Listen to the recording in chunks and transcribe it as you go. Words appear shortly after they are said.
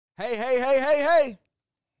Hey.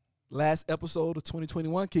 Last episode of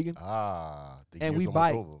 2021, Keegan. And we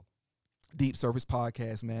bite. Over. Deep Service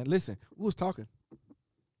Podcast, man. Listen, we was talking.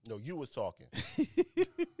 No, you was talking.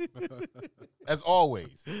 As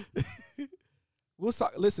always.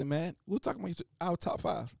 Listen, man. We'll talk about our top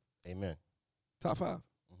 5. Amen. Top 5.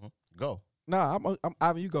 Mm-hmm. Go. Nah, I'm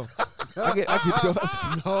Ivan, you go. I get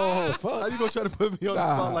no, fuck. How you gonna try to put me on the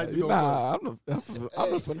spotlight to go first?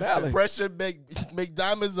 I'm the finale. Pressure make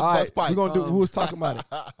diamonds a bust pipe. We're gonna do. We was talking about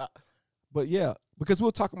it, but yeah, because we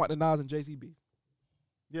were talking about the Nas and Jay-Z beef.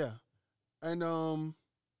 Yeah, and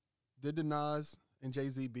did the Nas and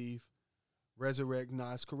Jay-Z beef resurrect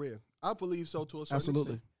Nas' career? I believe so to a certain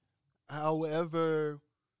Absolutely. extent. However,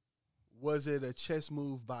 was it a chess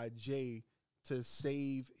move by Jay to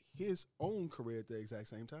save his own career at the exact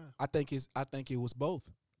same time? I think it was both.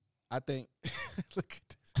 I think look at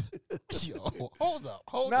this. Yo, hold up.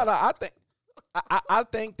 I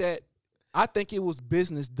think it was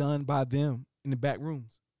business done by them in the back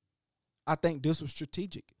rooms. I think this was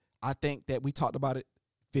strategic. I think that we talked about it.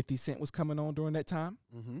 50 Cent was coming on during that time.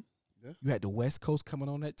 Mm-hmm. Yeah. You had the West Coast coming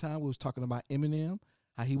on that time. We was talking about Eminem,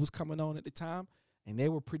 how he was coming on at the time, and they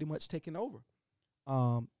were pretty much taking over.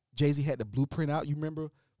 Jay-Z had the blueprint out. You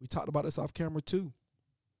remember we talked about this off camera too.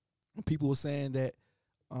 When people were saying that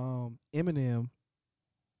Eminem,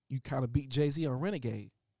 you kind of beat Jay-Z on Renegade.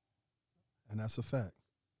 And that's a fact.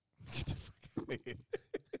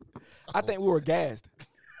 I think we were gassed.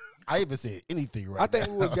 I even said anything right I think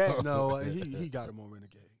we was gassed. No, he got him on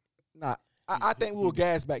Renegade. Nah, I think we were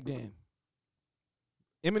gassed back then.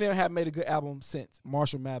 Eminem had made a good album since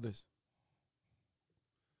Marshall Mathers.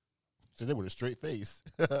 So they were a straight face.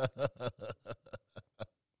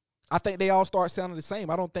 I think they all start sounding the same.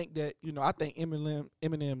 I don't think that, I think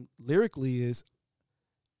Eminem lyrically is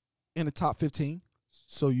in the top 15.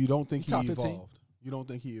 So you don't think he Top evolved? 15. You don't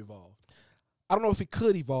think he evolved? I don't know if he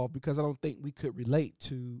could evolve because I don't think we could relate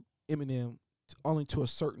to Eminem only to a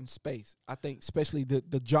certain space. I think especially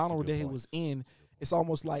the genre that he was in, it's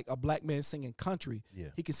almost like a black man singing country. Yeah.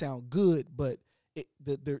 He can sound good, but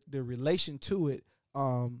the relation to it,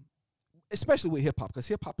 especially with hip hop, because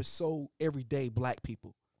hip hop is so everyday black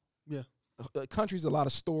people. Yeah. Country's a lot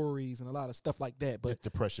of stories and a lot of stuff like that, but it's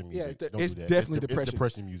depression music. Yeah, it's definitely depression. It's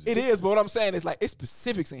depression music. It is, but what I'm saying is like it's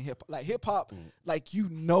specifics in hip hop. Like hip hop, like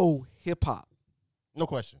hip hop. No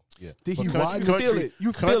question. Yeah. Did he widen? You feel it.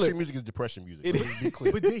 You feel country it. music is depression music. It Let's be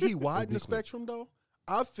clear. But did he widen the spectrum though?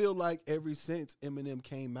 I feel like ever since Eminem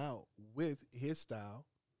came out with his style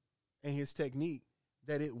and his technique,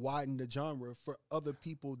 that it widened the genre for other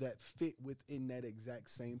people that fit within that exact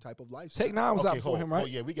same type of lifestyle. Take 9 was out for him, right? Oh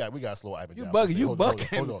yeah, we got to slow Ivan You down. bugging. You Hold on.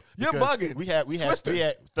 bugging. You're bugging. We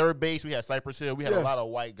had third base. We had Cypress Hill. We had a lot of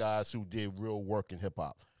white guys who did real work in hip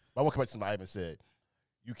hop. But I want to come back to something Ivan said.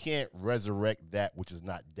 You can't resurrect that which is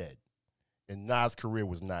not dead, and Nas' career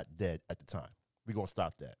was not dead at the time. We're gonna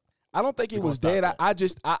stop that. I don't think it was dead. I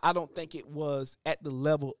don't think it was at the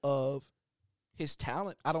level of his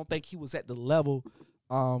talent. I don't think he was at the level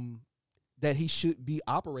that he should be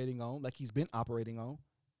operating on, like he's been operating on.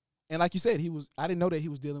 And like you said, I didn't know that he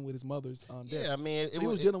was dealing with his mother's death. Yeah, I mean, he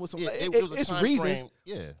was dealing with some. It's reasons.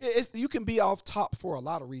 You can be off top for a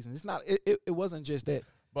lot of reasons. It's not. It wasn't just that.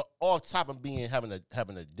 But off top of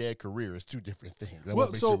having a dead career is two different things. I want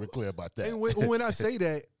to make sure we're clear about that. And when I say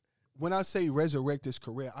that, when I say resurrect his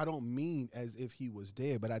career, I don't mean as if he was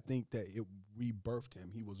dead, but I think that it rebirthed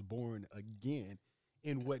him. He was born again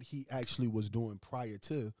in what he actually was doing prior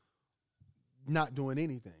to not doing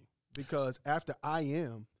anything. Because after I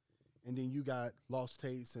Am, and then you got Lost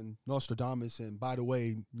Tapes and Nostradamus, and by the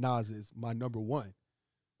way, Nas is my number one.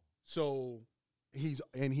 So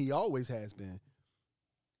he always has been.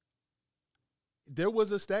 There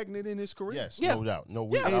was a stagnant in his career. Yes, no doubt.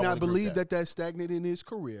 And I believe that stagnant in his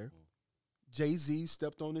career, Jay-Z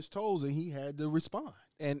stepped on his toes and he had to respond.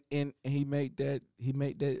 And he made that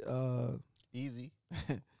easy.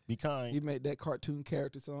 Be kind. He made that cartoon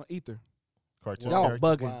character song Ether. Cartoon Y'all character.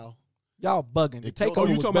 bugging. Wow. Y'all bugging. The takeover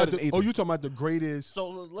you was talking better about than Ether. you talking about the greatest?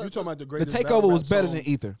 So you talking about the The greatest? takeover battle was rap better song? than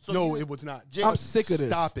Ether. So it was not. I'm sick of this.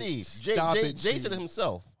 Stop it. Steve, Stop it. Jay said it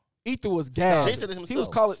himself. Ether was gas. Jay said it himself. He was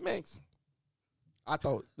calling man. I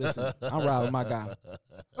thought, listen, I'm riding with my guy.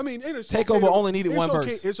 I mean, Takeover only needed one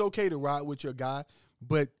verse. It's okay to ride with your guy,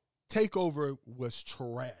 but Takeover was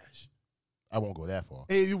trash. I won't go that far.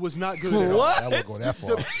 It was not good at all. What? I won't go that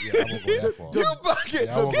far. I won't go that far. You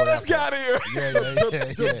bucket. Get this guy out of here.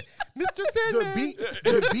 Yeah. Mr. Sandman.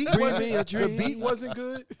 The beat wasn't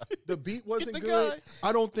good. The beat wasn't good. guy.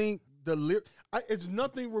 I don't think the lyric. It's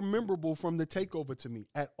nothing memorable from the Takeover to me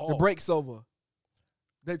at all. The break's over.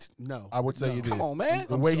 That's no. I would say no. it is. Come on, man.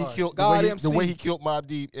 The way he sorry. killed, God the way MC. he killed Mobb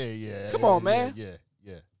Deep. Yeah. Come on, man. Yeah.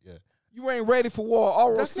 You ain't ready for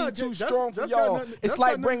war. That's ROC not too that's- strong for that's got y'all. nothing- It's that's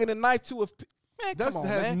like got bringing a knife to a man. That's- Come on,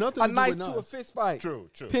 has man. nothing A to do knife with to a Nas. fist fight. True.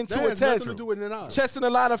 Pin That to a has nothing to Tesla. do with Nas. Chest in the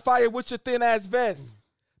line of fire with your thin ass vest.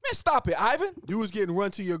 Man, stop it, Ivan. You was getting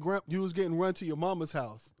run to your mama's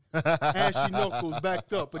house. Ashy knuckles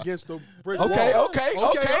backed up against the brick Okay. wall.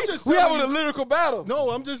 I'm just We telling having a you- lyrical battle. No,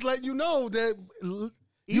 I'm just letting you know that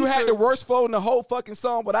You had the worst flow in the whole fucking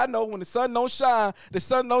song, but I know when the sun don't shine,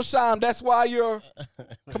 That's why you're.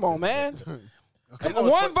 Come on, man. Come on,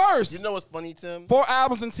 one verse. You know what's funny, Tim? 4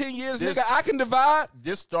 albums in 10 years, This- nigga. I can divide.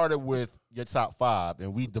 This started with your top 5,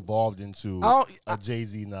 and we devolved into a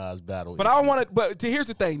Jay-Z Nas battle. But I don't want to. But here's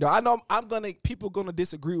the thing, though. I know people gonna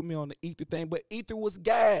disagree with me on the Ether thing, but Ether was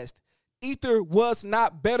gassed. Ether was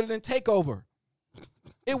not better than Takeover.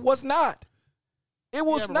 It was not. It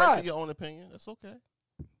was you have a not. right to your own opinion. That's okay.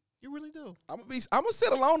 You really do. I'm gonna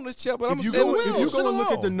sit alone on this chair, but I'm If you gonna go, stay if with you you. go and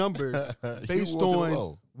look at the numbers based You wasn't on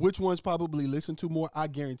alone. which ones probably listen to more, I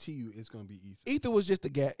guarantee you it's going to be Ether. Ether was just the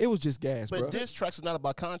gas. It was just gas, But bro. diss tracks are not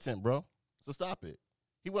about content, bro. So stop it.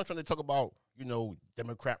 He wasn't trying to talk about,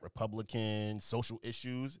 Democrat, Republican, social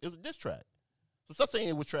issues. It was a diss track. So stop saying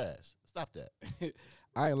it was trash. Stop that.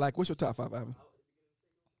 I ain't like. What's your top 5, Ivan?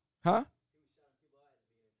 Huh?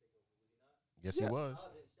 Yes, Yeah. he was.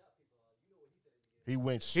 He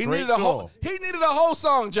went He straight needed to a whole. him. He needed a whole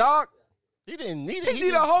song, Jock. He didn't need it. He needed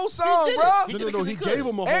a just- whole song, did it. bro. He No, did it 'cause he could. gave him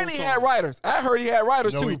a whole And he song. had writers. I heard he had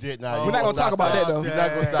writers No, too. he did not. We're not gonna talk about that, though. You're not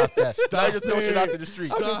gonna stop that. Now you're throwing shit out to the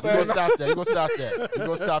street. I'm You're just gonna saying. stop that. You're gonna stop that. You're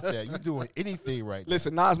gonna stop that. You're doing anything right now.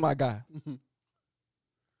 Listen, Nas my guy.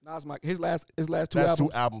 Nas my his last two Last albums.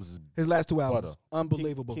 2 albums is His last 2 albums. Butter.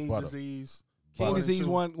 Unbelievable. King Butter. Disease. King One and Disease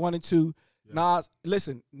two. 1 and 2. Yeah. Nas,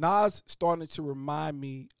 listen, Nas starting to remind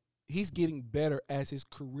me he's getting better as his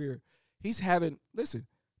career. He's having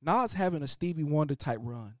Nas having a Stevie Wonder type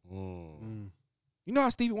run. You know how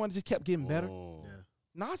Stevie Wonder just kept getting better? Yeah.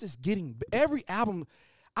 Nas is getting every album.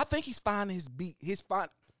 I think he's finding his beat.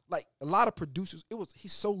 Like a lot of producers.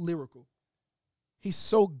 He's so lyrical. He's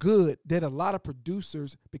so good that a lot of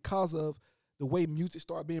producers, because of the way music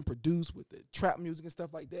started being produced with the trap music and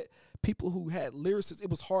stuff like that, people who had lyricists, it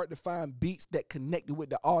was hard to find beats that connected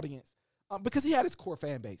with the audience because he had his core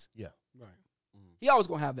fan base. Yeah. Right. He always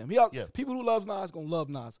gonna have them. Yeah. People who love Nas gonna love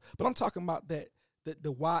Nas. But I'm talking about that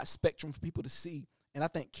the wide spectrum for people to see. And I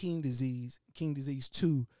think King Disease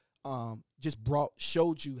 2, just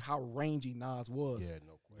showed you how rangy Nas was. Yeah,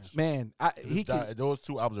 no question. Man, Those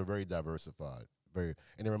 2 albums are very diversified. And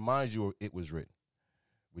it reminds you of It Was Written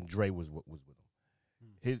when Dre was with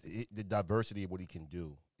him. The diversity of what he can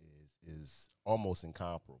do is almost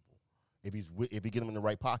incomparable if he get him in the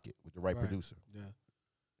right pocket with the right producer. Yeah.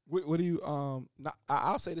 What do you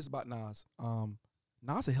I'll say this about Nas.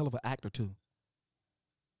 Nas a hell of an actor too.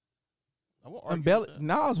 I won't argue And Belly, with that.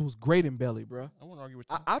 Nas was great in Belly, bro. I won't argue with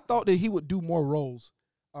that. I thought that he would do more roles.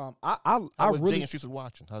 I How was Jay really when Streets was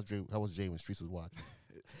watching? How was Jay when Streets was watching?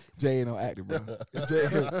 Jay ain't no actor, bro.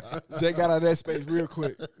 Jay got out of that space real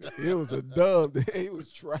quick. It was a dub. He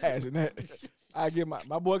was trash, and that I give my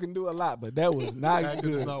boy can do a lot, but that was not Acting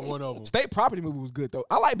good. is not one of them. State Property movie was good though.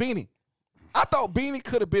 I like Beanie. I thought Beanie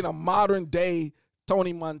could have been a modern day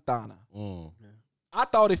Tony Montana. I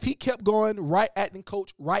thought if he kept going, right acting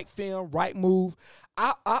coach, right film, right move,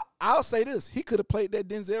 I'll say this: he could have played that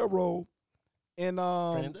Denzel role in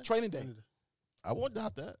Training Day. I won't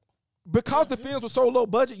doubt that. Because the films were so low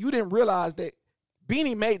budget, you didn't realize that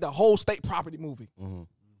Beanie made the whole State Property movie.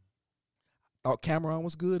 Thought Cameron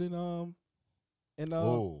was good in with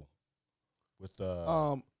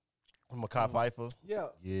Makai Pfeiffer. Yeah.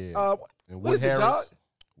 And what is it, Josh?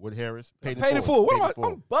 Wood Harris. Paid in full. What am I?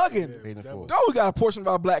 I'm bugging. Paid in full. No, we got a portion of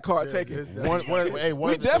our black card taken. We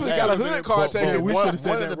definitely got a hood card taken. we should have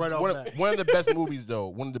said that right off bat. One of the best movies, though.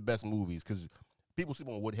 One of the best movies, because people sleep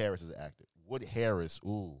on Wood Harris as an actor. Wood Harris,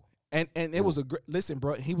 ooh. And it was a great, listen,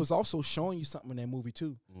 bro, he was also showing you something in that movie,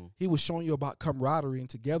 too. He was showing you about camaraderie and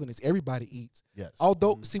togetherness. Everybody eats. Yes.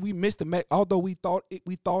 Although, see, we missed the although we thought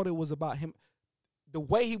it was about him, the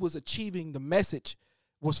way he was achieving the message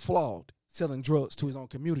was flawed, selling drugs to his own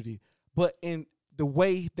community. But in the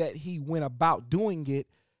way that he went about doing it,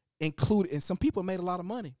 included, and some people made a lot of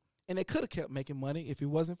money. And they could have kept making money if it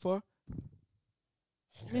wasn't for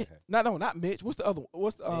Mitch. No, not Mitch. What's the other one?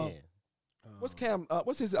 What's Cam?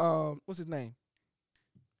 What's his name?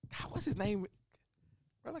 God, what's his name?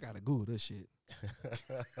 Bro, I gotta Google this shit.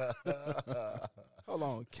 Hold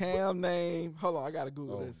on, Cam name. Hold on, I gotta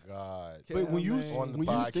Google this. Oh God! But when you Cam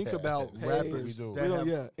name. think about Hey, rappers we do. that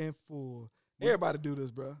have, In full Everybody do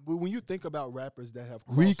this, bro. When you think about rappers that have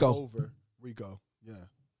crossed Rico. over, Rico, yeah.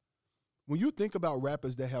 When you think about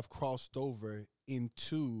rappers that have crossed over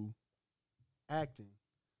into acting,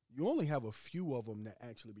 you only have a few of them that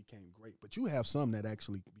actually became great, but you have some that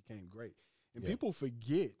actually became great. And people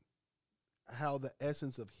forget how the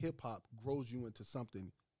essence of hip hop grows you into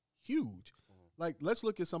something huge. Like, let's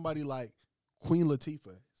look at somebody like Queen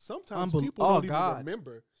Latifah. Sometimes people don't even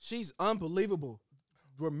remember. She's unbelievable.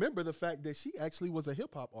 Remember the fact that she actually was a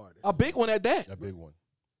hip hop artist. A big one at that. A big one.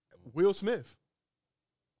 Will Smith.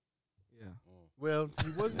 Yeah. Well,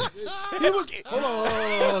 he wasn't. He was.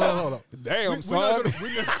 Hold on. Damn, son.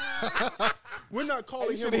 We're not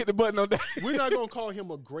calling You should him. have hit the button on that. We're not gonna call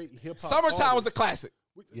him a great hip hop. Summertime was a classic.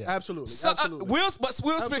 Absolutely. Will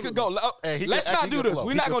Smith could go. Hey, Let's not do this.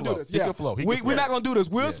 We're not gonna do this. He can flow. We're not gonna do this.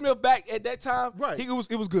 Will Smith back at that time. Right. It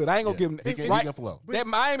was good. I ain't gonna give him. He can flow. That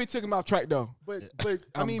Miami took him off track though. But I'm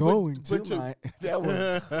I mean, going but to to- my. That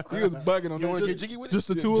was he was bugging on You want to that. get jiggy with it? just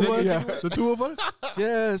the two of us. Yeah. The two of us.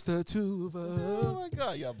 Just the two of us. Oh my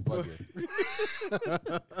God, y'all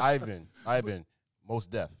bugging. Ivan, Most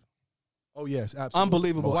Def. Oh yes, absolutely.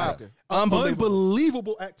 Unbelievable Wow. actor. Unbelievable.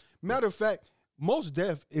 Unbelievable act. Matter of fact, Most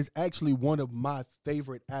Def is actually one of my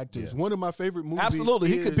favorite actors. Yeah. One of my favorite movies. Absolutely,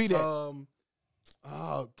 he could be that.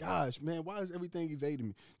 Oh gosh, man, why is everything evading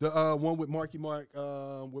me? The one with Marky Mark,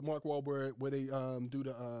 with Mark Wahlberg, where they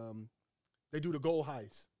do the gold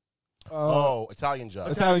heist. Italian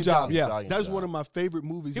Job. Italian Job. Yeah, Italian That's Job. one of my favorite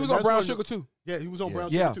movies. he was And on that's Brown one Sugar of the- too. Yeah, he was on Brown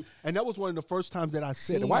Yeah. Sugar too. And that was one of the first times that I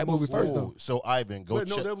seen the white movie Most first, Def. though. So Ivan, go check.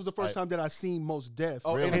 But no, that was the first time that I seen Most Def.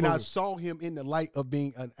 Oh, in the and I movie. saw him in the light of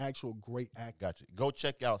being an actual great actor. Gotcha. Go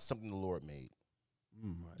check out Something the Lord Made.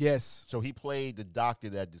 Yes. So he played the doctor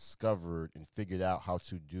that discovered and figured out how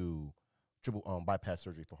to do triple bypass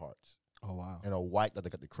surgery for hearts. Oh wow. And a white that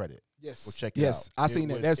got the credit. Yes. Go check it Yes, out. I seen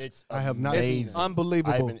that. It's I have not seen amazing. that.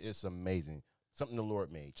 Unbelievable. Ivan, it's amazing. Something the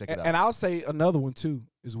Lord made. Check it out. And I'll say another one too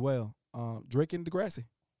as well. Drake and Degrassi.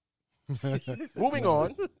 Moving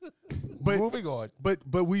on. But- Moving on. But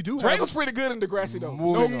we do Drake have. was pretty good in Degrassi though.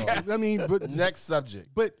 Moving No on. cap. I mean, but Next subject.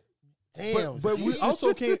 but Damn. but we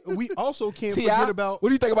also can't T.I. forget about What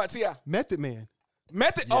do you think about T.I.? Method Man.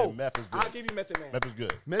 Method. Yeah, Oh, Meth is good. I'll give you Method Man. Meth is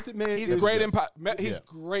good. Method Man. He's is great good. in power. He's Yeah.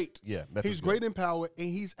 great. Yeah, Meth He's is great good. in power, and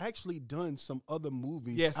he's actually done some other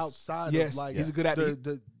movies Yes. outside Yes. of like He's a good actor.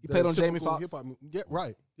 He played on Jamie typical Foxx. hip-hop movie. Yeah,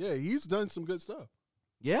 right. Yeah, he's done some good stuff.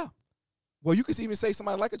 Yeah. Well, you could even say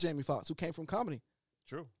somebody like a Jamie Foxx who came from comedy.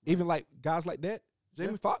 True. Even like guys like that.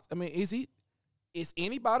 Jamie Yeah. Foxx. I mean, is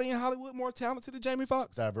anybody in Hollywood more talented than Jamie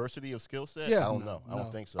Foxx? Diversity of skill set? Yeah. I don't know. I No.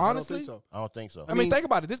 don't think so. Honestly? I don't think so. I don't think so. I mean, mean- think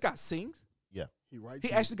about it. This guy sings. Yeah. He writes.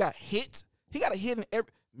 He it. actually got hits. He got a hit in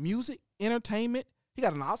every music, entertainment. He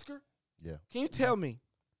got an Oscar. Yeah. Can you tell me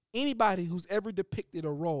anybody who's ever depicted a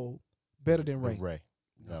role better than Ray? Ray.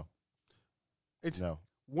 No. It's No.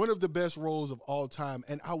 one of the best roles of all time,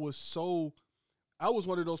 and I was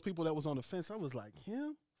one of those people that was on the fence. I was like,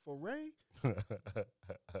 him for Ray?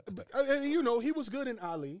 And, you know, he was good in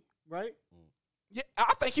Ali, right? Yeah,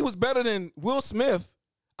 I think he was better than Will Smith.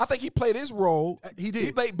 I think he played his role. He did.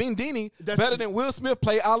 He played Bendini That's- better than Will Smith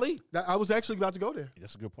played Ali. I was actually about to go there.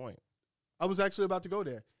 That's a good point.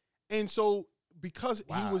 And so because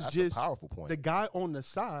Wow, he was that's just a powerful point. the guy on the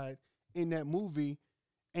side in that movie,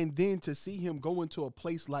 and then to see him go into a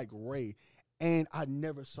place like Ray, and I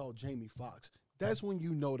never saw Jamie Foxx. That's when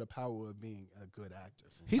you know the power of being a good actor.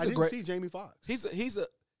 He's I a didn't great. see Jamie Foxx.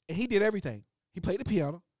 And he did everything. He played the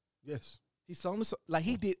piano. Yes. He sung the like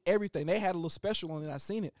he did everything. They had a little special on it. I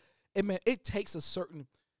seen it. And man, it takes a certain.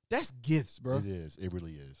 That's gifts, bro. It is. It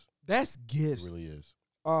really is. That's It gifts. really is.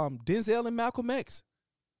 Denzel and Malcolm X.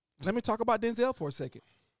 Let me talk about Denzel for a second.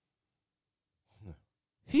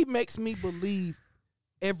 He makes me believe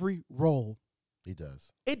every role. He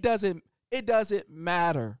does. It doesn't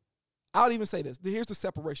matter. I would even say this. Here's the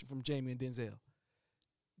separation from Jamie and Denzel.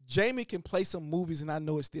 Jamie can play some movies, and I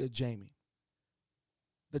know it's still Jamie.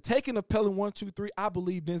 The Taking of Pelham 1, 2, 3, I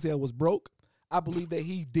believe Denzel was broke. I believe that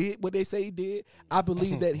he did what they say he did. I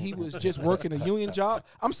believe that he was just working a union job.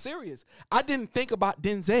 I'm serious. I didn't think about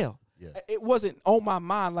Denzel. Yeah. It wasn't on my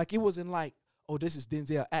mind. Like, it wasn't like, oh, this is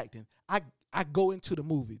Denzel acting. I go into the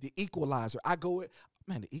movie, The Equalizer. I go in,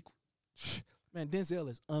 man, man, Denzel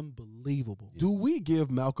is unbelievable. Yeah. Do we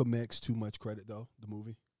give Malcolm X too much credit though? The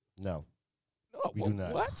movie. No. No, We do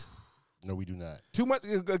not. What? No, we do not. Too much?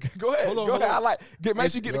 Go ahead. Hold on, go hold ahead. on. I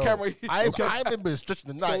make sure you get the Yo, camera. I haven't been stretching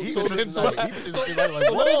the night. He's been stretching the so- night. He was just like, So let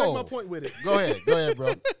me make whoa. my point with it. Go ahead,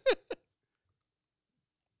 bro.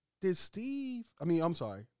 Did Spike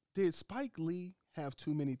Lee have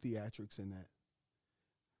too many theatrics in that?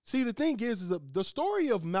 See, the thing is the story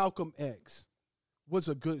of Malcolm X was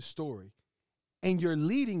a good story, and your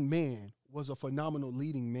leading man was a phenomenal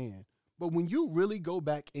leading man. But when you really go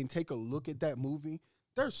back and take a look at that movie,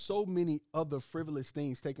 there's so many other frivolous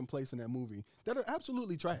things taking place in that movie that are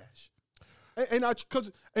absolutely trash. And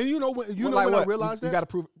you know when I realized you that got to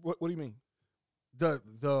prove. What do you mean?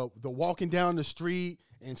 The walking down the street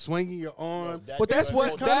and swinging your arm. But that's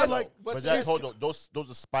what kind of like. Hold on, those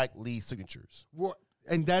are Spike Lee signatures.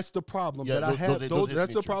 And that's the problem Yeah, that I have. those That's the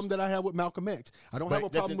signatures. problem that I have with Malcolm X. I don't have a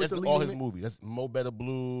problem with the all his leading man. movies. That's Mo Better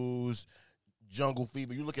Blues, Jungle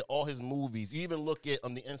Fever. You look at all his movies. You even look at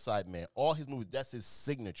On the Inside Man. All his movies. That's his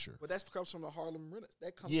signature. But that comes from the Harlem Renaissance.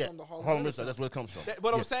 That comes Yeah, from the Harlem Renaissance. Renaissance. That's where it comes from.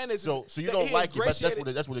 What I'm saying is, so you that don't he like it, but that's ingratiated-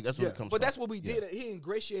 what it comes from. But that's what we did. He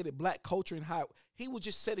ingratiated black culture and how he was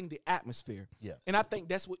just setting the atmosphere. Yeah. And I think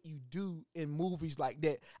that's what you do in movies like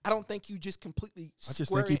that. I don't think you just completely. I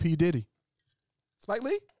just think he P. Diddy. Spike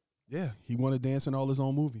Lee. Yeah, he wanted to dance in all his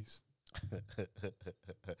own movies.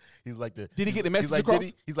 He's like the. Did he get the message he's like across?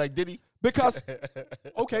 Diddy. He's like Diddy. Because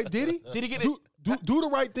Okay, Diddy? did he get it? Do the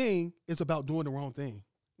right thing. It's about doing the wrong thing.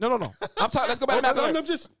 No. I'm talking. Let's go back to Malcolm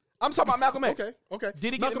X. I'm talking about Malcolm X. Okay.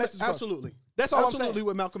 Did he get the Malcolm message X, across? absolutely. That's all Absolutely I'm saying.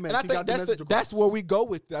 with Malcolm X. And I He think got the message that's across. where we go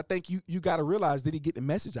with it. I think you got to realize, did he get the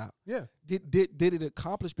message out? Yeah. Did it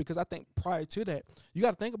accomplish? Because I think prior to that, you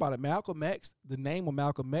got to think about it. Malcolm X, the name of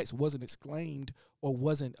Malcolm X wasn't exclaimed or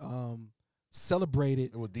wasn't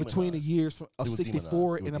celebrated It was between the demonized. years of It was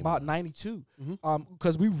 64 demonized. It and was about demonized. 92. Mhm.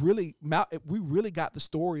 Because we really got the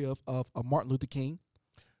story of Martin Luther King.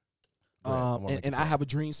 And I Have a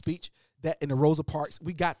Dream speech that in the Rosa Parks,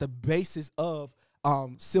 we got the basis of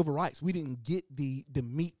civil rights. We didn't get the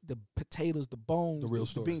meat, the potatoes, the bones, The real the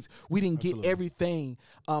story. beans. We didn't Absolutely. get everything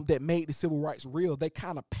that made the civil rights real. They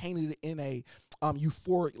kind of painted it in a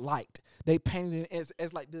euphoric light. They painted it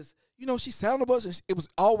as like this. You know, she sat on the bus, and it was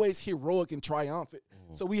always heroic and triumphant.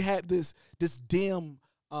 So we had this dim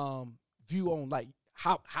view on like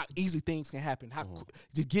how easy things can happen. How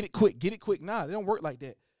just get it quick. Nah, they don't work like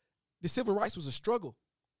that. The civil rights was a struggle.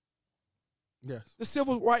 Yes. The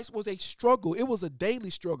civil rights was a struggle. It was a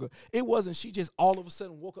daily struggle. It wasn't she just all of a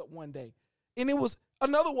sudden woke up one day. And it was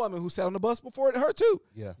another woman who sat on the bus before her too.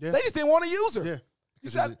 Yeah. Yeah. They just didn't want to use her. Yeah.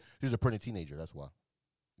 She was a pregnant teenager. That's why.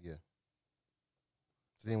 Yeah.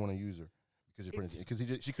 They didn't want to use her because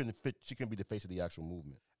she couldn't fit. She couldn't be the face of the actual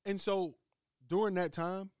movement. And so during that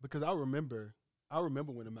time, because I remember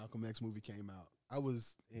when the Malcolm X movie came out. I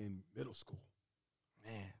was in middle school.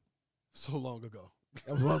 Man, So long ago.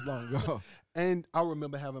 that was long ago. And I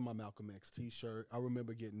remember having my Malcolm X T-shirt. I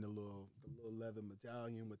remember getting the little leather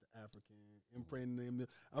medallion with the African imprint in them.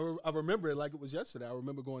 I remember it like it was yesterday. I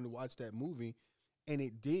remember going to watch that movie, and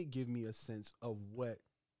it did give me a sense of what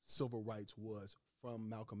civil rights was from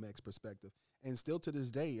Malcolm X's perspective. And still to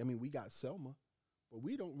this day, I mean, we got Selma, but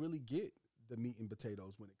we don't really get the meat and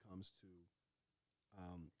potatoes when it comes to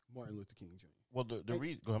Martin Luther King Jr. Well, the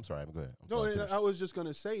reason. I'm sorry. Go ahead. No, I was just going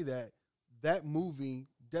to say that movie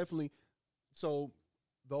definitely. So,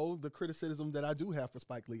 though the criticism that I do have for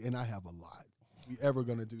Spike Lee, and I have a lot, we ever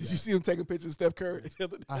going to do Did that. you see him taking pictures of Steph Curry the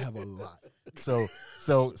other day? I have a lot. So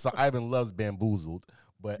Ivan loves Bamboozled,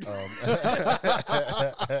 but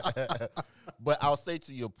but I'll say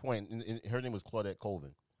to your point, and her name was Claudette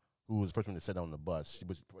Colvin, who was the first one to sit on the bus. She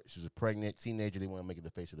was a pregnant teenager. They want to make it the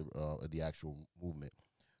face of the actual movement.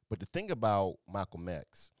 But the thing about Malcolm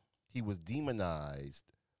X, he was demonized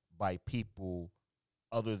by people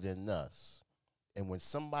other than us. And when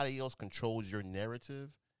somebody else controls your narrative,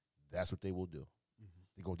 that's what they will do. Mm-hmm.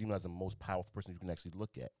 They go demonize the most powerful person you can actually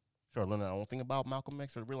look at. Started learning our own thing about Malcolm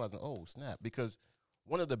X, started realizing, oh, snap. Because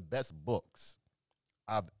one of the best books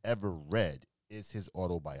I've ever read is his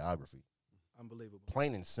autobiography. Unbelievable.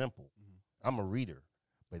 Plain and simple. Mm-hmm. I'm a reader.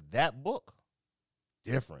 But that book,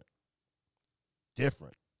 different.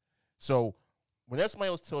 So when somebody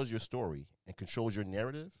else tells your story and controls your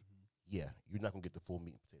narrative, yeah, you're not going to get the full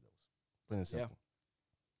meat and potatoes. Plain and simple.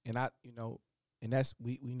 And and that's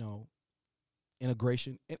we know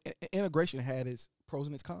integration. Integration had its pros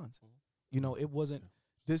and its cons. You know, it wasn't.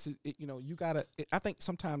 This is you know you gotta. I think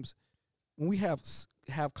sometimes when we have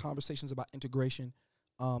conversations about integration,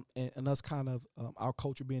 and us kind of our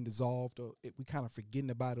culture being dissolved, or we kind of forgetting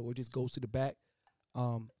about it, or it just goes to the back.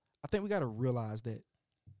 I think we got to realize that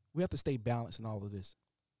we have to stay balanced in all of this,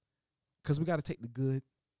 because we got to take the good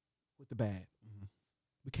with the bad. Mm-hmm.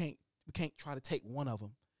 We can't try to take one of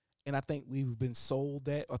them. And I think we've been sold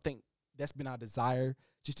that. I think that's been our desire,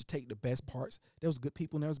 just to take the best parts. There was good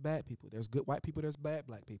people and there was bad people. There's good white people, there's bad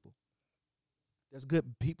black people. There's good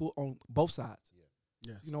people on both sides.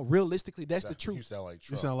 Yes. You know, realistically, that's the You truth. sound like You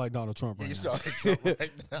Trump. sound like Donald Trump right you now. sound like Trump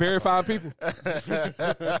right now. Very fine people.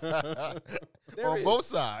 There on is. both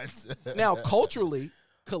sides. Now, culturally,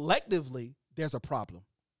 collectively, there's a problem.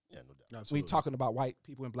 Yeah, no doubt. Absolutely. We're talking about white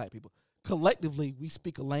people and black people. Collectively, we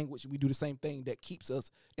speak a language. We do the same thing that keeps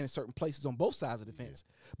us in certain places on both sides of the fence.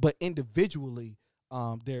 But individually,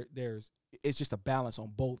 there's it's just a balance on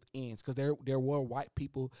both ends because there were white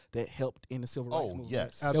people that helped in the civil rights movement.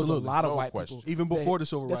 Yes. There was a Absolutely. lot of No white question. people. Even before the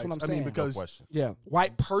civil that's rights. what I'm saying. I mean, because No question. Yeah,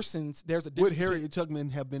 white persons. There's a would difference. Harriet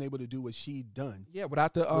Tubman have been able to do what she done? Yeah,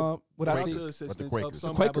 without the Without the the assistance Quakers. of some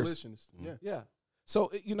The Quakers. abolitionists. Yeah. yeah. So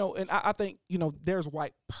and I think there's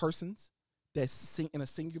white persons that in a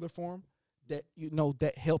singular form that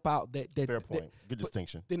that help out. That Fair point. Good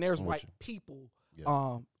distinction. Then there's I'm with white you. people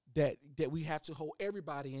Yeah. that we have to hold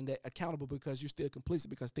everybody in that accountable because you're still complicit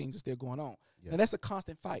because things are still going on. Yeah. And that's a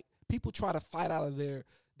constant fight. People try to fight out of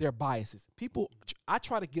their biases. I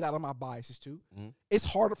try to get out of my biases too. Mm-hmm. It's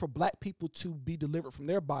harder for black people to be delivered from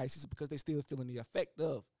their biases because they still feeling the effect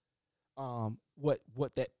of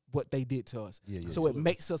what they did to us. Yeah, So it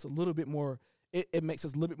makes us a little bit more. It makes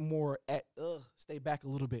us a little bit more stay back a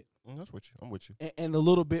little bit That's with you. I'm with you. and a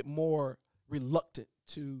little bit more reluctant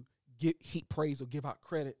to heap praise or give out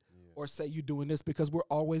credit or say you're doing this because we're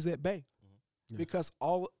always at bay. Yeah. Because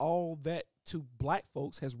all that to black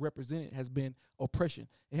folks has been oppression.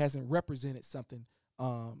 It hasn't represented something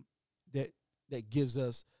that gives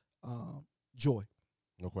us joy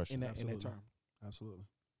No question. in that term. Absolutely.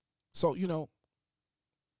 So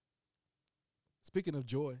speaking of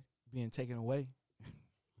joy being taken away,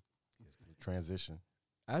 Transition.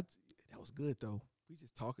 that was good though. We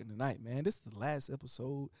just talking tonight, man. This is the last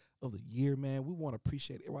episode of the year, man. We want to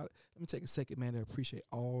appreciate it. Let me take a second, man, to appreciate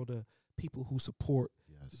all the people who support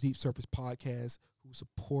the Deep Surface Podcast, who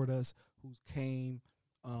support us, who came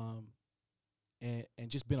and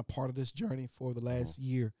just been a part of this journey for the last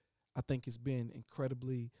year. I think it's been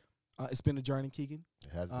incredibly it's been a journey, Keegan.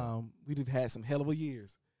 It has been. We done had some hell of a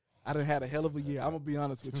years. I done had a hell of a year. I'm gonna be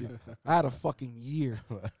honest with you. I had a fucking year.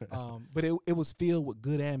 But it was filled with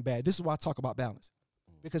good and bad. This is why I talk about balance.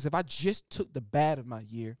 Because if I just took the bad of my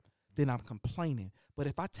year, then I'm complaining. But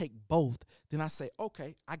if I take both, then I say,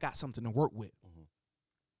 okay, I got something to work with.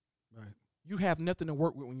 Right. You have nothing to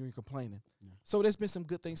work with when you're complaining. Yeah. So there's been some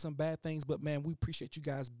good things, some bad things, but man, we appreciate you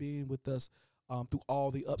guys being with us through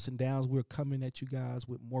all the ups and downs. We're coming at you guys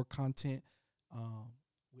with more content,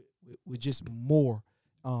 with just more.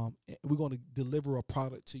 And we're going to deliver a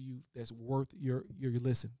product to you that's worth your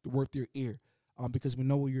listen, worth your ear. Because we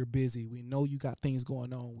know you're busy. We know you got things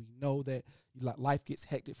going on. We know that life gets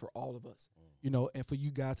hectic for all of us, and for you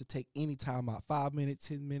guys to take any time out, 5 minutes,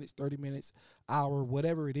 10 minutes, 30 minutes, hour,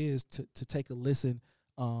 whatever it is to take a listen.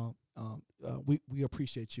 We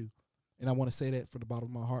appreciate you. And I want to say that from the bottom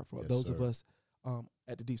of my heart for those of us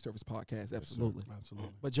at the Deep Surface Podcast. Absolutely. Yes, absolutely.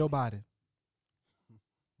 But Joe Biden.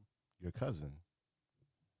 Your cousin.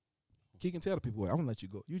 Keegan, tell the people. I'm going to let you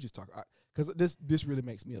go. You just talk. Because this really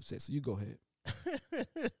makes me upset. So you go ahead.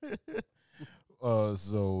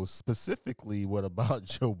 So specifically, what about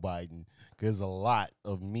Joe Biden? There's a lot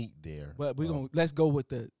of meat there. But let's go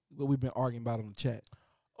with what we've been arguing about on the chat.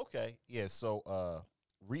 Okay, yeah. So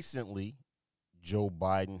recently, Joe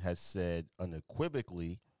Biden has said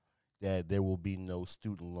unequivocally that there will be no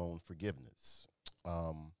student loan forgiveness.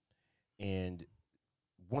 And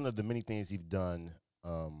one of the many things he's done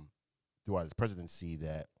throughout his presidency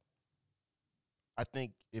that I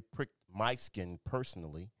think it pricked my skin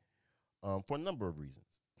personally for a number of reasons.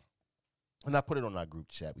 And I put it on our group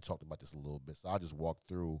chat. We talked about this a little bit, so I'll just walk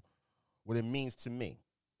through what it means to me,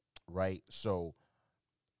 right? So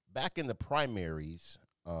back in the primaries,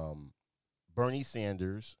 Bernie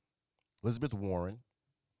Sanders, Elizabeth Warren,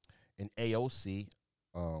 and AOC,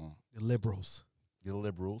 The liberals.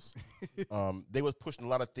 They was pushing a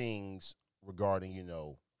lot of things regarding,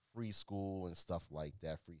 free school and stuff like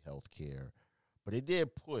that, free health care. But they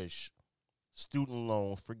did push student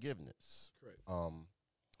loan forgiveness. Correct.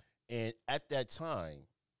 And at that time,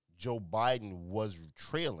 Joe Biden was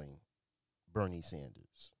trailing Bernie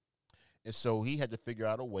Sanders. And so he had to figure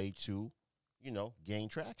out a way to, gain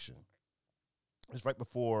traction. It's right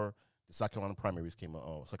before the South Carolina primaries came up,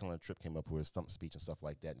 South Carolina trip came up with his stump speech and stuff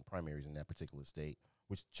like that and primaries in that particular state,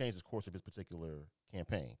 which changed the course of his particular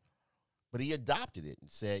campaign. But he adopted it and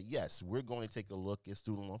said, yes, we're going to take a look at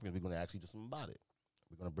student loan forgiveness. We're going to actually do something about it.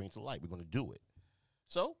 We're going to bring it to light. We're going to do it.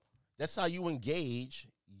 So that's how you engage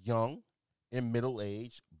young and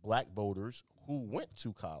middle-aged black voters who went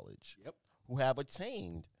to college, who have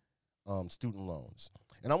attained student loans.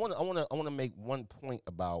 And I want to make one point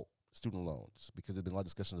about student loans because there's been a lot of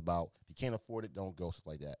discussions about if you can't afford it, don't go, stuff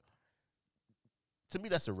like that. To me,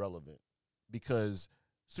 that's irrelevant because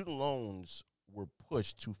student loans were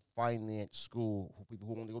pushed to finance school for people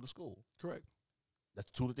who want to go to school. Correct. That's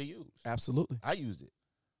the tool that they use. Absolutely. I used it.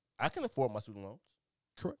 I can afford my student loans.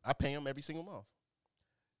 Correct. I pay them every single month.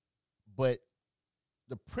 But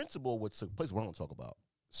the principle what took place, we're going to talk about.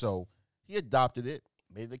 So he adopted it,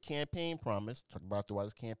 made it a campaign promise, talked about throughout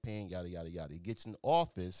his campaign, yada, yada, yada. He gets in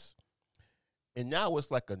office, and now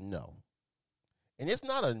it's like a no. And it's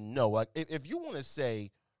not a no. Like, if you want to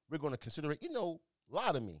say, we're going to consider it,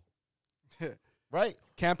 lie to me. Right?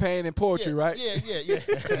 Campaign and poetry, right?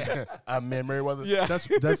 Yeah. I mean, Meriwether. Yeah.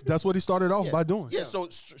 That's what he started off by doing. Yeah, so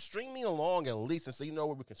string me along at least and say,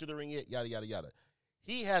 we're considering it, yada, yada, yada.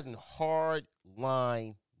 He has a hard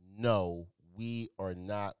line, no, we are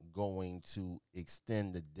not going to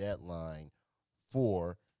extend the deadline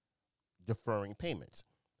for deferring payments.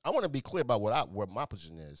 I want to be clear about what my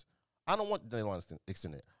position is. I don't want the deadline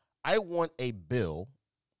extended. I want a bill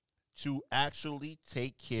to actually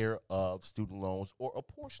take care of student loans or a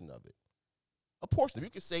portion of it. A portion of it.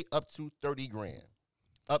 You could say up to 30 grand,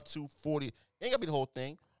 up to 40. Ain't got to be the whole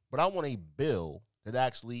thing, but I want a bill that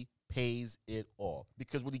actually pays it off.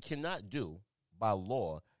 Because what he cannot do by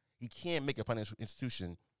law, he can't make a financial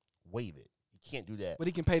institution waive it. He can't do that. But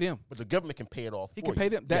he can pay them. But the government can pay it off. He can pay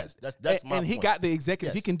them. That's my point. He got the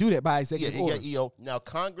executive. Yes. He can do that by executive order. He got EO. Now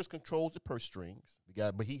Congress controls the purse strings.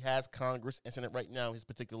 But he has Congress and Senate right now. In this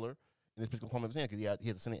particular part of his hand, because he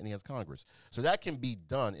has the Senate and he has Congress. So that can be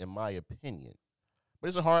done, in my opinion. But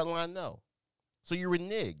it's a hard line, no. So you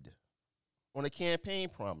reneged on a campaign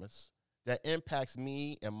promise that impacts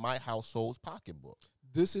me and my household's pocketbook.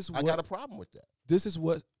 I got a problem with that. This is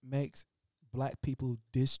what makes black people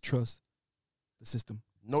distrust the system.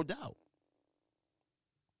 No doubt.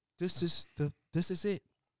 This is it.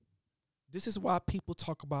 This is why people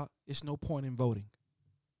talk about it's no point in voting.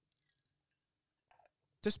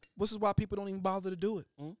 This is why people don't even bother to do it.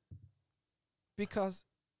 Mm-hmm. Because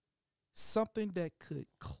something that could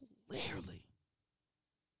clearly,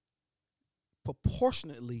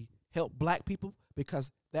 proportionately help black people,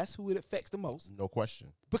 because that's who it affects the most. No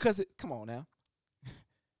question. Because come on now.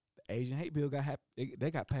 The Asian hate bill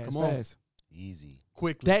they got passed fast. Easy.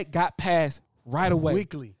 Quickly. That got passed right away.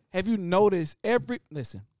 Quickly. Have you noticed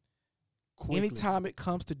listen, Quickly. anytime it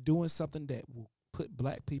comes to doing something that will put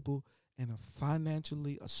black people in a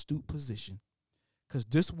financially astute position, because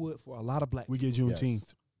this would for a lot of black We people. get Juneteenth.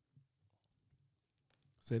 Yes.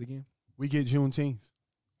 Say it again. We get Juneteenth.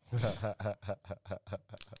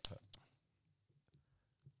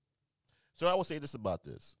 So I will say this about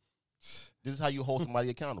this. This is how you hold somebody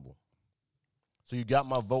accountable. So you got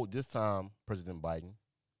my vote this time, President Biden.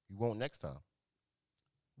 You won't next time.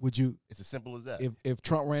 Would you, It's as simple as that. if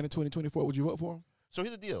Trump ran in 2024, would you vote for him? So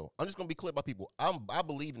here's the deal. I'm just going to be clear about people. I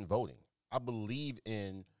believe in voting. I believe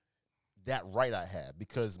in that right I have,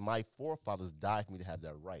 because my forefathers died for me to have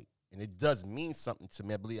that right. And it does mean something to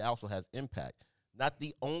me. I believe it also has impact. Not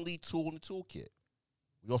the only tool in the toolkit.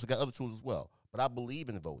 We also got other tools as well. But I believe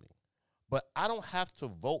in voting. But I don't have to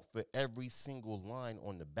vote for every single line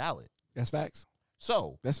on the ballot. That's facts.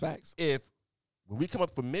 So That's facts. when we come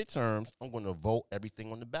up for midterms, I'm going to vote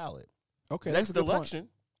everything on the ballot. Okay, that's a good point.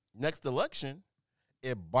 Next election,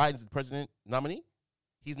 if Biden's the president nominee,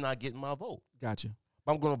 he's not getting my vote. Gotcha.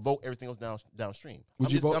 But I'm going to vote everything else downstream.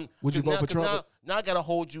 Would you vote for Trump? Now I got to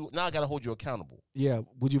hold you. Now I got to hold you accountable. Yeah.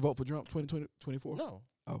 Would you vote for Trump 2024? No.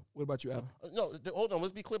 Oh, what about you, Adam? No. Hold on.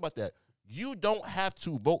 Let's be clear about that. You don't have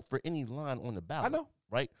to vote for any line on the ballot. I know.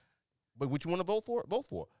 Right? But what you want to vote for, vote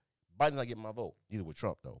for. Biden's not getting my vote. Neither with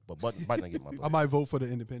Trump, though. But Biden's not getting my vote. I might vote for the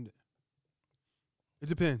independent. It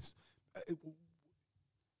depends.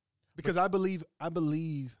 Because I believe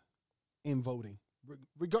in voting.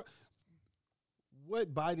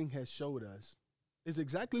 What Biden has showed us is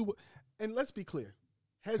exactly what, and let's be clear.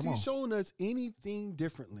 Has he shown us anything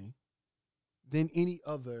differently than any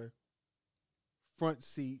other front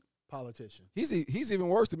seat politician? He's even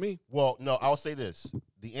worse than me. Well, no, I'll say this.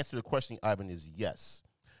 The answer to the question, Ivan, is yes.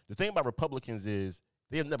 The thing about Republicans is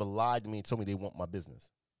they have never lied to me and told me they want my business.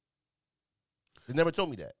 They never told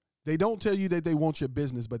me that. They don't tell you that they want your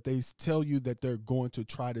business, but they tell you that they're going to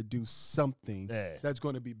try to do something that's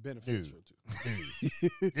going to be beneficial to.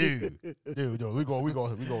 Dude, we're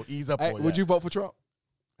gonna ease up on that. Would you vote for Trump?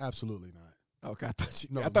 Absolutely not. Okay,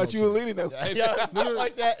 I thought you were leaning though. Yeah, not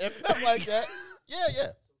like that. If not like that. Yeah.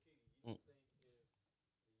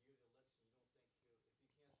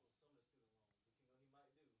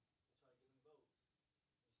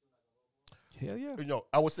 Hell yeah.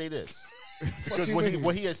 I would say this. Because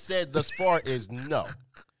what he has said thus far is no.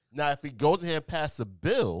 Now, if he goes ahead and passes a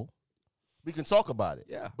bill, we can talk about it.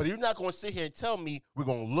 Yeah. But you're not going to sit here and tell me we're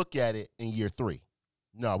going to look at it in year 3.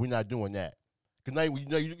 No, we're not doing that. Because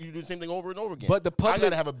now you do the same thing over and over again. But the public, I got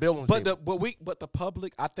to have a bill on the table. But the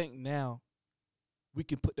public, I think now we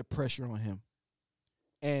can put the pressure on him.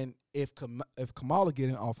 And if Kamala get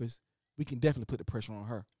in office, we can definitely put the pressure on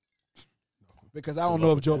her. Because I don't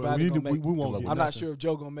know if Joe Biden gonna make it. We won't. I'm not sure if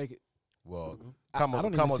Joe gonna make it. Well, I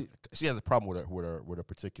don't even see. she has a problem with her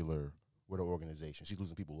particular organization. She's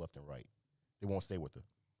losing people left and right. They won't stay with her.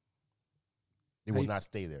 They will not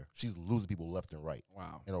stay there. She's losing people left and right.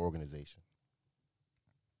 Wow. In her organization.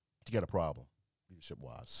 She got a problem, leadership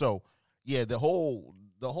wise. So yeah, the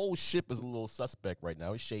whole ship is a little suspect right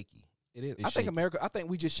now. It's shaky. It is. It's I think shaky. America. I think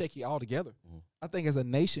we just shaky altogether. Mm-hmm. I think as a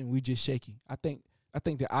nation we just shaky. I think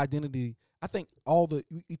the identity. I think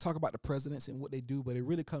you talk about the presidents and what they do, but it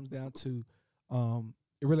really comes down to,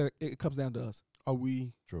 it comes down to us. Are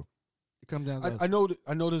we true? It comes down to us. I know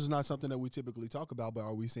this is not something that we typically talk about, but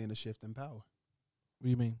are we seeing a shift in power? What do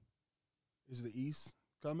you mean? Is the East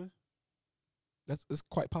coming? It's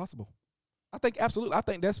quite possible. I think absolutely. I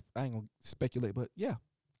think I ain't gonna speculate, but yeah,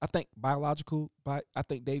 I think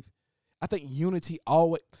I think unity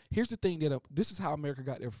always. Here's the thing this is how America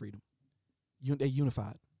got their freedom. They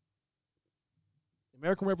unified. The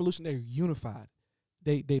American Revolution, they're unified.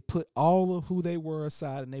 They put all of who they were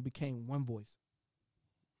aside and they became one voice.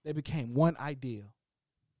 They became one idea.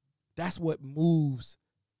 That's what moves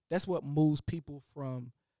people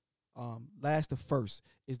from last to first,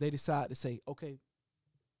 is they decide to say, okay,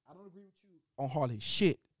 I don't agree with you on hardly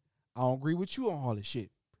shit. I don't agree with you on hardly shit.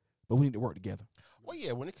 But we need to work together. Well,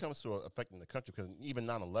 yeah, when it comes to affecting the country, because even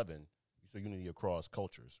 9/11, you saw unity across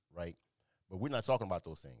cultures, right? But we're not talking about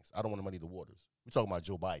those things. I don't want to muddy the waters. We're talking about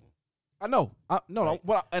Joe Biden. I know.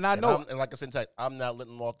 And like I said, I'm not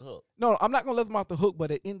letting them off the hook. No, I'm not gonna let them off the hook.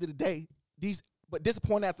 But at the end of the day,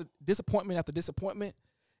 disappointment after disappointment,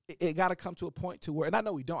 it got to come to a point to where. And I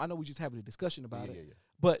know we don't. I know we just having a discussion about it. Yeah.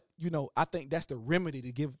 But I think that's the remedy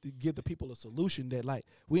to give the people a solution. That like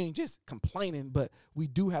we ain't just complaining, but we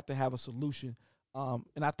do have to have a solution.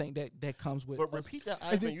 And I think that comes with. But repeat that,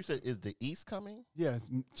 Ivan. You said, is the East coming? Yeah,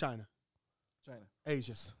 China,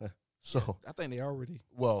 Asia. So I think they already.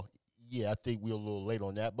 Well, yeah, I think we're a little late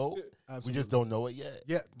on that boat. Absolutely. We just don't know it yet.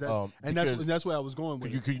 Yeah, that's where I was going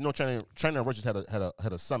with. You know, China and Russia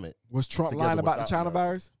had a summit. Was Trump lying about the China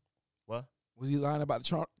virus? What? Was he lying about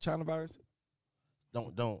the China virus?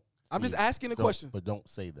 Don't. I'm just asking a question. But don't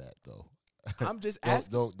say that though. I'm just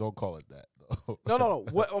asking. Don't call it that though. No.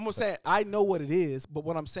 What I'm saying, I know what it is, but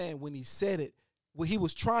what I'm saying, when he said it, he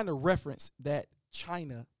was trying to reference that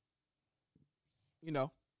China.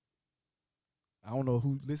 I don't know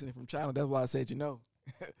who listening from China. That's why I said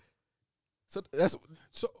So that's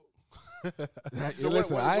so. So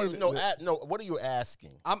listen, what are you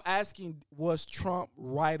asking? I'm asking, was Trump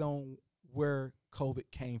right on where COVID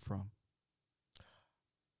came from?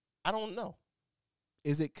 I don't know.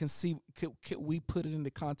 Is it could we put it in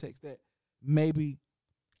the context that maybe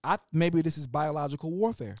this is biological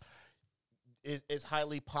warfare? It's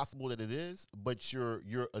highly possible that it is, but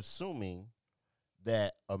you're assuming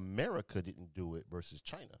that America didn't do it versus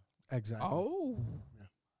China. Exactly. Oh. Yeah.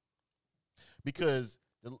 Because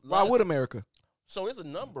why would America? So there's a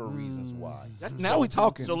number of reasons why. Now we're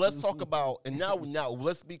talking. So let's talk about, and now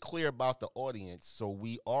let's be clear about the audience. So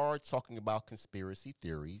we are talking about conspiracy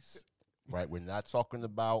theories, right? We're not talking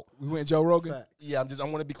about. We went Joe Rogan. Yeah, I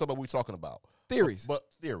want to be clear about what we're talking about. Theories. But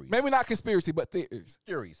theories. Maybe not conspiracy, but theories.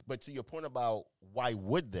 Theories. But to your point about why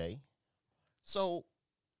would they? So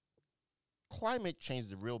climate change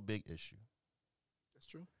is a real big issue. That's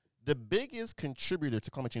true. The biggest contributor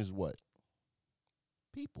to climate change is what?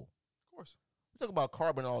 People. Of course. We talk about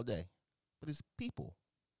carbon all day, but it's people,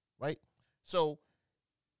 right? So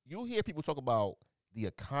you hear people talk about the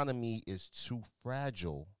economy is too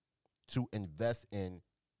fragile to invest in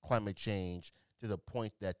climate change to the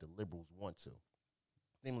point that the liberals want to,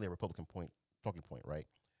 namely a Republican talking point, right?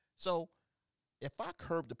 So if I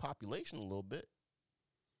curb the population a little bit,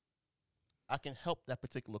 I can help that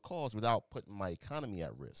particular cause without putting my economy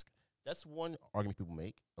at risk. That's one argument people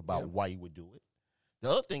make about why you would do it. The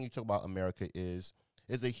other thing you talk about America is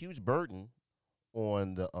a huge burden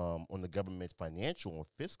on the government's financial and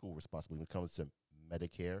fiscal responsibility when it comes to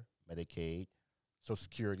Medicare, Medicaid, Social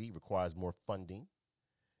Security requires more funding.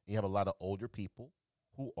 You have a lot of older people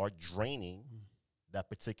who are draining that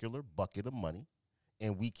particular bucket of money,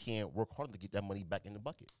 and we can't work hard to get that money back in the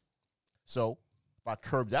bucket. So if I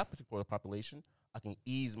curb that particular population, I can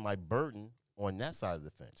ease my burden on that side of the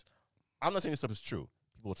fence. I'm not saying this stuff is true.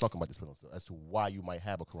 People are talking about this as to why you might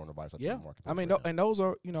have a coronavirus. Yeah, I mean, and those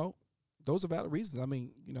are valid reasons. I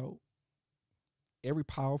mean, every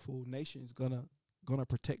powerful nation is gonna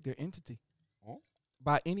protect their entity.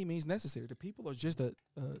 by any means necessary. The people are just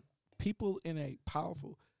people in a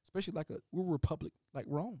powerful, especially like we're a republic like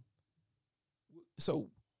Rome. So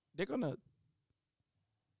they're gonna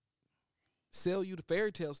sell you the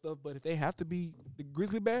fairy tale stuff, but if they have to be the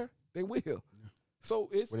grizzly bear, they will. Yeah. So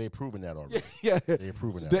it's Well, they've proven that already. Yeah, they've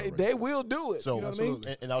proven that. They will do it. So you know what I mean?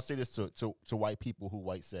 And I'll say this to white people who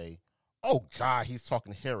might say, "Oh God, he's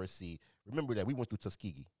talking heresy." Remember that we went through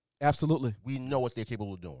Tuskegee. Absolutely. We know what they're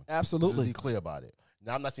capable of doing. Absolutely. Let's be clear about it.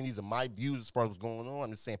 Now, I'm not saying these are my views as far as what's going on.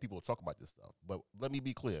 I'm just saying people will talk about this stuff. But let me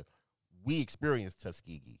be clear. We experienced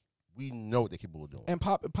Tuskegee. We know what they're capable of doing. And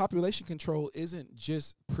population control isn't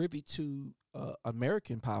just privy to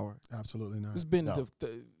American power. Absolutely not. It's been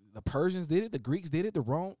the Persians did it, the Greeks did it,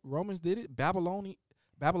 the Romans did it,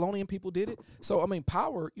 Babylonian people did it. So, I mean,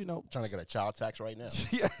 power, you know. Trying to get a child tax right now.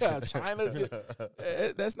 Yeah, China.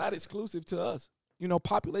 That's not exclusive to us. You know,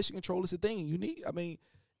 population control is a thing. You need, I mean,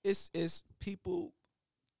 it's people,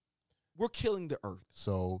 we're killing the earth.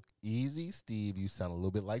 So, easy, Steve, you sound a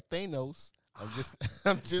little bit like Thanos.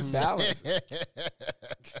 I'm just balance.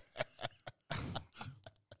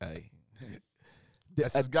 Hey.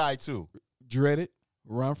 That's this guy, too. Dread it,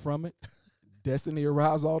 run from it. Destiny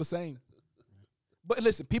arrives all the same. But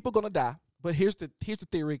listen, people going to die. But here's the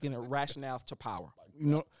theory and a rationale to power. You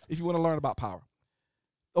know, if you want to learn about power.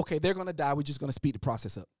 Okay, they're going to die. We're just going to speed the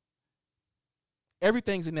process up.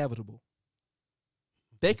 Everything's inevitable.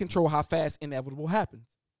 They control how fast inevitable happens.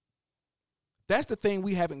 That's the thing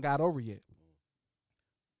we haven't got over yet.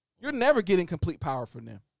 You're never getting complete power from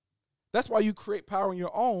them. That's why you create power on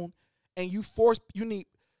your own, and you need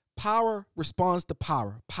power responds to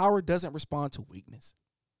power. Power doesn't respond to weakness.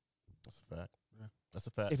 That's a fact. Yeah. That's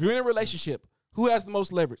a fact. If you're in a relationship, who has the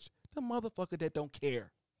most leverage? The motherfucker that don't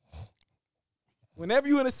care. Whenever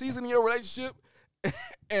you're in a season in your relationship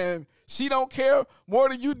and she don't care more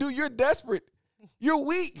than you do, you're desperate. You're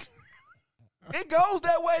weak. It goes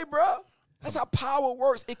that way, bro. That's how power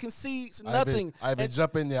works. It concedes nothing. Ivan,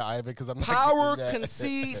 jump in there, Ivan, because I'm not power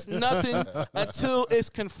concedes nothing until it's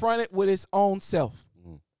confronted with its own self.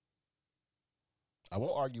 I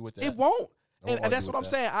won't argue with that. It won't. And that's what I'm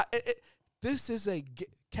saying. This is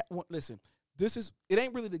listen, it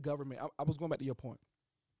ain't really the government. I was going back to your point.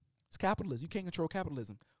 It's capitalism. You can't control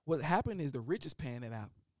capitalism. What happened is the rich is paying it out.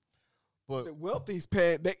 But the wealthy's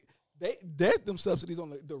paying, there's them subsidies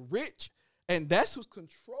on the rich, and that's who's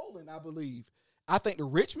controlling, I believe. I think the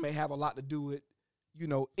rich may have a lot to do with, you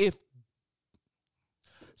know,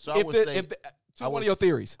 one of your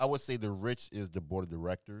theories. I would say the rich is the board of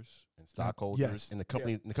directors and stockholders and the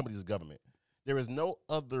companies of government. There is no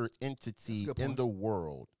other entity in the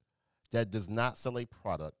world that does not sell a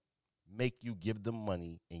product, make you give them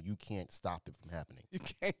money, and you can't stop it from happening. You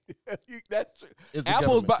can't. That's true.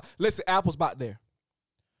 Apple's about there.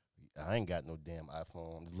 I ain't got no damn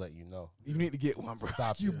iPhone. I'm just letting you know. You need to get one, bro.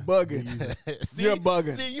 Stop you bugging. You're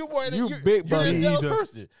bugging. See, you big bugging. You're the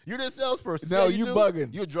salesperson. You're the salesperson. No, you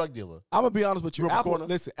bugging. You're a drug dealer. I'm gonna be honest with you. Apple.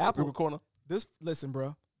 Listen, Apple. Corner. Listen,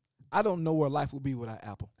 bro. I don't know where life would be without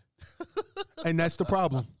Apple. And that's the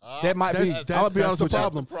problem. That might be. I'm gonna be honest with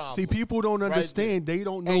you. See, people don't understand. They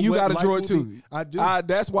don't know. And you got a Droid too. Be. I do.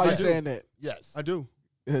 That's why you're saying that. Yes, I do.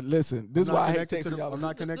 Listen, this is why I hate texting y'all. I'm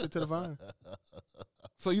not connected to the Vine.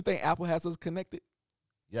 So you think Apple has us connected?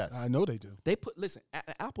 Yes, I know they do. They put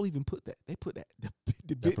Apple even put that. They put that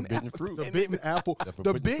the bitten fruit. The bitten apple.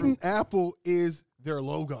 The bitten apple is their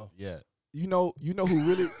logo. Yeah. You know who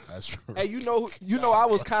really? That's true. Hey, you know, I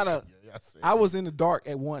was kind of, I was in the dark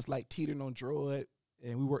at once, like teetering on Droid,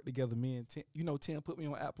 and we worked together. Me and Tim, Tim put me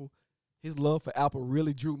on Apple. His love for Apple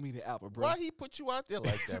really drew me to Apple, bro. Why he put you out there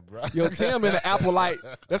like that, bro? Yo, Tim in the Apple light.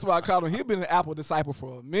 That's why I called him. He been an Apple disciple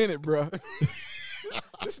for a minute, bro.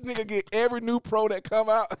 This nigga get every new Pro that come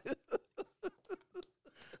out.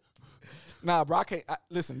 Nah, bro, I can't.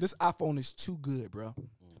 Listen, this iPhone is too good, bro.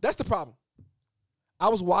 That's the problem. I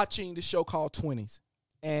was watching this show called 20s,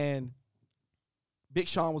 and Big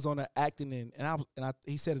Sean was on there acting in, and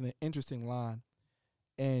he said an interesting line,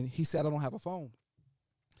 and he said, "I don't have a phone,"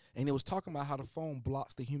 and it was talking about how the phone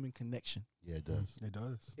blocks the human connection. Yeah, it does. It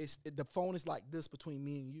does. The phone is like this between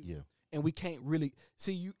me and you. Yeah. And we can't really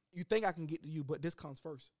see you. You think I can get to you, but this comes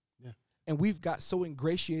first. Yeah. And we've got so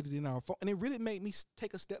ingratiated in our phone, and it really made me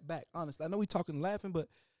take a step back. Honestly, I know we talking laughing, but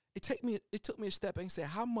it took me a step back and say,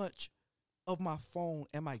 how much of my phone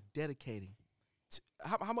am I dedicating?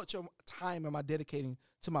 How much of time am I dedicating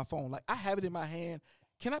to my phone? Like, I have it in my hand.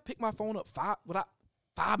 Can I pick my phone up 5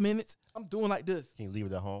 minutes? I'm doing like this. Can you leave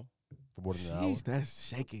it at home for more than an hour? Jeez, that's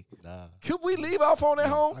shaky. Nah. Could we leave our phone at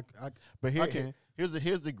home? But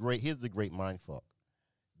here's the great mind fuck.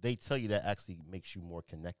 They tell you that actually makes you more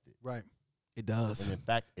connected. Right. It does. And in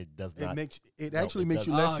fact, it does not. It No, actually it makes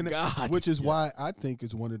you doesn't. less Oh, connected, God. which is Yeah. why I think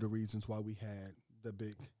it's one of the reasons why we had the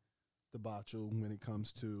big debacle when it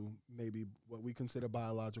comes to maybe what we consider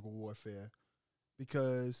biological warfare,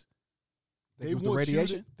 because They use the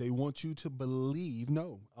radiation? they want you to believe.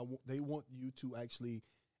 No, they want you to actually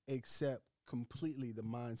accept completely the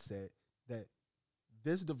mindset that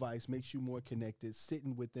this device makes you more connected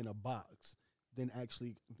sitting within a box than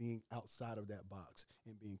actually being outside of that box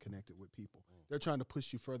and being connected with people. They're trying to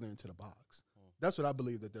push you further into the box. That's what I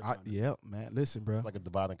believe that they're trying to do. Yep, man. Listen, bro. Like a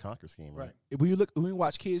divide and conquer scheme, right? Right. When you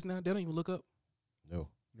watch kids now, they don't even look up. No.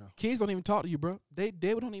 Kids don't even talk to you, bro. They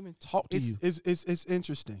don't even talk to you. It's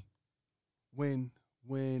interesting. When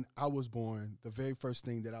I was born, the very first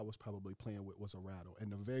thing that I was probably playing with was a rattle,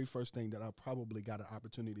 and the very first thing that I probably got an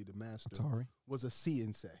opportunity to master Sorry. was a see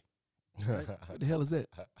and say. What the hell is that?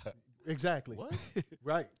 Exactly. What?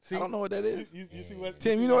 Right. See, I don't know what that is. You see what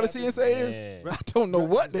Tim, you know what a CNC is? Man. I don't know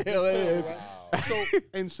what the hell that is.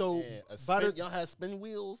 Wow. So Man, by the y'all had spin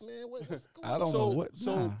wheels, man. What's going I on? don't know what.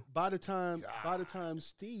 So nah. by the time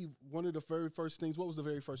Steve, one of the very first things, what was the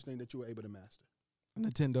very first thing that you were able to master? A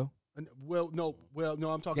Nintendo, And, well, no,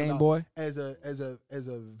 I'm talking Game about Boy, as a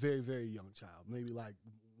very, very young child, maybe like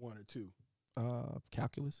 1 or 2.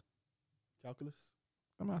 calculus. Calculus.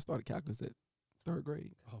 I mean, I started calculus at 3rd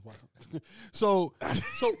grade. Oh wow. so my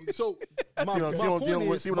See what I'm point dealing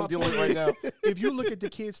with? is- See what I'm my dealing with point right is, now? if you look at the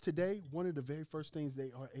kids today, one of the very first things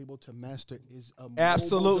they are able to master is a mobile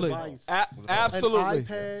Absolutely, device, absolutely. an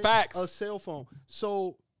iPad, Facts. a cell phone.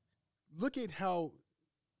 So look at how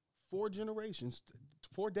 4 generations,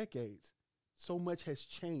 4 decades, so much has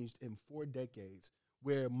changed in 4 decades.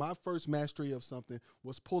 Where my first mastery of something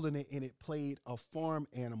was pulling it and it played a farm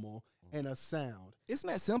animal and a sound. Isn't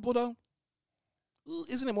that simple though?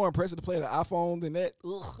 Isn't it more impressive to play the iPhone than that?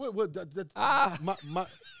 Ugh.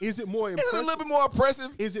 Is it more Isn't it a impressive? little bit more impressive?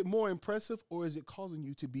 Is it more impressive, or is it causing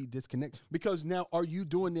you to be disconnected? Because now, are you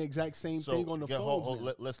doing the exact same thing on the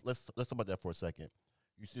phone? Let's talk about that for a second.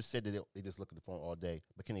 You just said that they just look at the phone all day,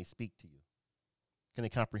 but can they speak to you? Can they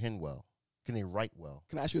comprehend well? Can they write well?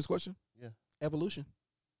 Can I ask you this question? Yeah. Evolution.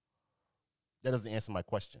 That doesn't answer my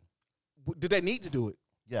question. Do they need to do it?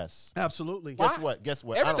 Yes. Absolutely. Why? Guess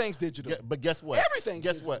what? Everything's digital. But guess what? Everything's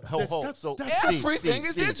Guess what? Ho, That's- ho. that's- So that's- Everything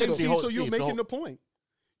is digital. See, hold- so you're see, making so- the point.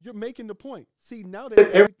 You're making the point. See, now that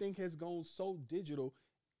everything has gone so digital,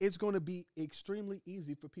 it's going to be extremely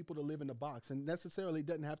easy for people to live in a box, and necessarily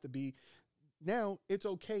doesn't have to be. Now it's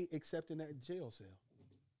okay, except in that jail cell.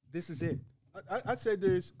 This is it. I said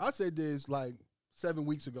this. I said this like 7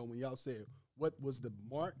 weeks ago when y'all said what was the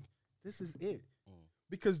mark. This is it.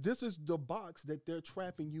 Because this is the box that they're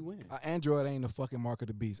trapping you in. Android ain't the fucking mark of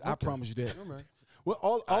the beast. I Okay. promise you that. All right. Well,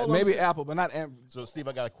 all Maybe I'm saying- Apple, but not Android. So, Steve,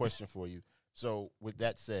 I got a question for you. So, with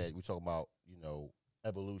that said, we talk about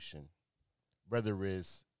evolution, whether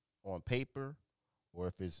it's on paper, or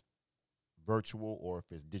if it's virtual, or if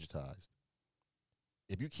it's digitized.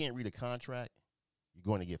 If you can't read a contract, you're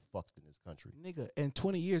going to get fucked in this country. Nigga, in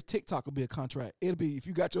 20 years, TikTok will be a contract. It'll be if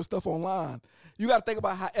you got your stuff online. You got to think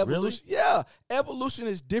about how evolution. Really? Yeah, evolution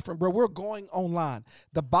is different, bro. We're going online.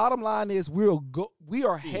 The bottom line is we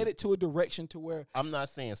are headed to a direction to where. I'm not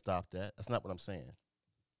saying stop that. That's not what I'm saying.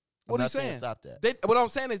 What I'm are you not saying saying? stop that. What I'm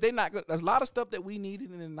saying is they not. There's a lot of stuff that we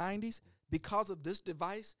needed in the 90s because of this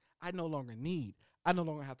device. I no longer need. I no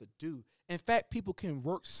longer have to do. In fact, people can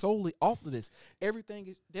work solely off of this. Everything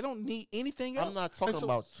is. They don't need anything else. I'm not talking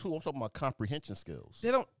about I'm talking about comprehension skills.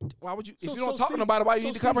 They don't. Why would you? If So- you don't so talk to Steve- nobody, why you so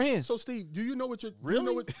need to Steve- comprehend? So, Steve, do you know what you're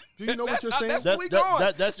Really? Do you know what you're saying? That's where we That's-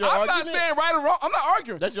 going. that's your I'm not argument? saying right or wrong. I'm not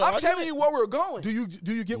arguing. That's your I'm telling argument? you where we're going.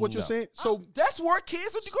 Do you get what you're No. saying? So That's where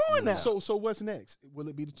kids are going now. so what's next? Will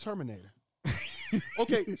it be the Terminator?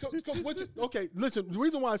 Okay, listen. The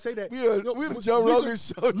reason why I say that we're the Joe Rogan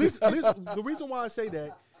show. listen, the reason why I say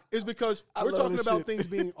that is because I we're love talking this about shit. things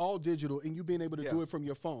being all digital and you being able to Yeah. do it from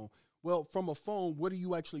your phone. Well, from a phone, what are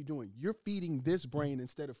you actually doing? You're feeding this brain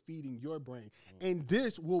instead of feeding your brain. And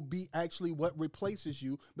this will be actually what replaces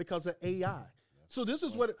you because of AI. So this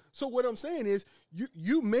is what I'm saying is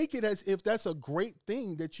you make it as if that's a great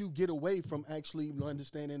thing that you get away from actually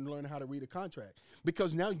understanding and learning how to read a contract.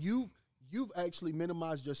 Because now you've actually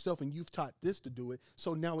minimized yourself and you've taught this to do it.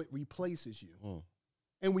 So now it replaces you.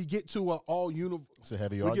 And we get to It's a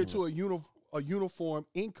heavy we argument. get to a uniform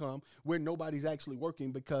income where nobody's actually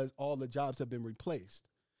working because all the jobs have been replaced.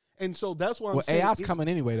 And so that's why I'm saying AI's coming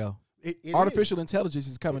anyway, though. it Artificial intelligence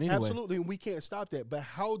is coming anyway. Absolutely, and we can't stop that. But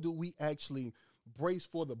how do we actually brace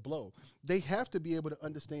for the blow? They have to be able to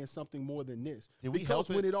understand something more than this. Did we because help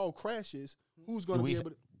when it? it all crashes, who's going to be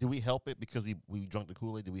able to? Did we help it because we drunk the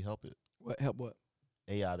Kool-Aid? Did we help it? What help? What?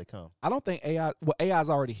 AI to come. I don't think AI. Well, AI is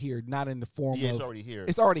already here, not in the form Yeah, of. it's already here.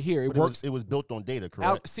 It's already here. It But works. It was built on data,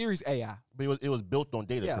 correct? Series AI. But it was built on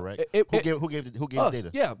data, Yeah. correct? Who gave Us. the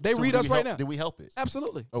data? Yeah, they So read did us we right help- now. Did we help it?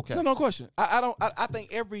 Absolutely. Okay. No question. I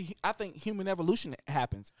think human evolution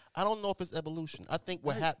happens. I don't know if it's evolution. I think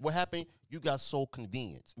what happened, you got so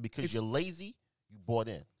convenience. Because you're lazy, you bought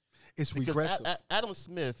in. It's Because regressive. Adam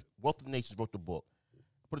Smith, Wealth of Nations, wrote the book.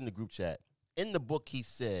 Put it in the group chat. In the book, he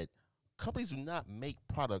said, companies do not make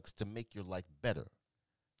products to make your life better.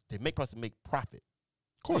 They make products to make profit.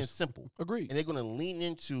 Of course. It's simple. Agreed. And they're going to lean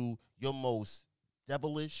into your most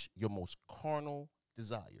devilish, your most carnal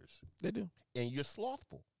desires. They do. And you're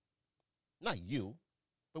slothful. Not you,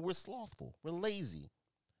 but we're slothful. We're lazy.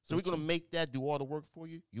 So we're going to make that do all the work for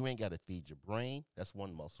you. You ain't got to feed your brain. That's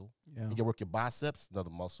one muscle. Yeah. You got to work your biceps, another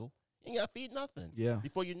muscle. You ain't got to feed nothing. Yeah.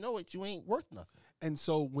 Before you know it, you ain't worth nothing. And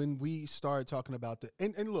so when we start talking about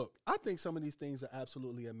and look, I think some of these things are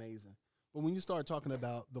absolutely amazing. But when you start talking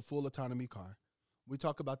about the full autonomy car, we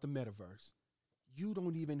talk about the metaverse. You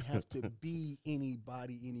don't even have to be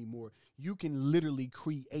anybody anymore. You can literally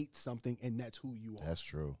create something, and that's who you are. That's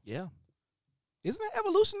true. Yeah. Isn't that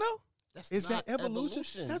evolution though? Is that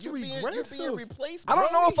evolution? That's regressive. You're being replaced. I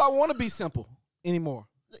don't know bro. if I want to be simple anymore.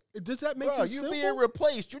 Does that make Bro, you you're simple? being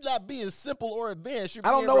replaced. You're not being simple or advanced. You're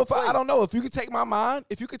I don't being know replaced. if I don't know if you could take my mind.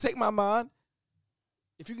 If you could take my mind.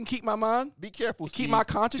 If you can keep my mind. Be careful, Keep Steve, my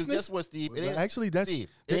 'cause consciousness? Guess what, Steve? It Well, ain't- actually, that's Steve,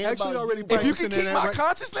 it they ain't actually about already you. If you practicing can keep that my right-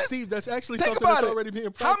 consciousness, Steve, that's actually think something about that's it. already being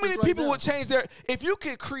How practiced many right people now. would change their if you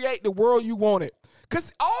could create the world you wanted?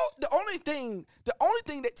 Because the only thing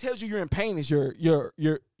that tells you you're in pain is your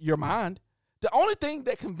mind. The only thing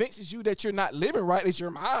that convinces you that you're not living right is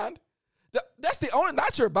your mind. That's the only,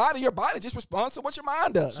 not your body. Your body just responds to what your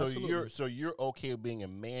mind does. So you're okay with being a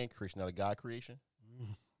man creation, not a God creation?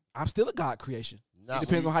 I'm still a God creation. Not It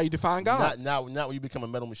depends when on how you define God. Not when you become a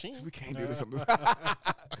metal machine. We can't do this.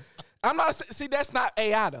 I'm not. See, that's not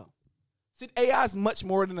AI though. See, AI is much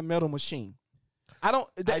more than a metal machine. I don't.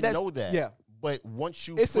 I That's, know that. Yeah. But once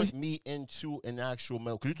you It's put me into an actual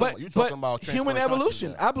metal, because But you're talking about human transferring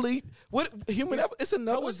evolution, consciousness. I believe. It's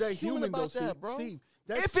another. How is that human human though, about that, Steve? bro? Steve,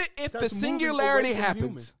 If the that's moving singularity away from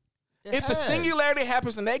happens, human. if the singularity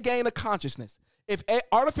happens and they gain a consciousness, if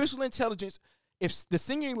artificial intelligence, if the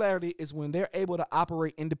singularity is when they're able to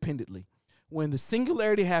operate independently, when the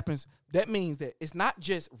singularity happens, that means that it's not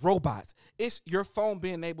just robots. It's your phone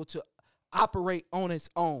being able to operate on its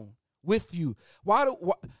own with you.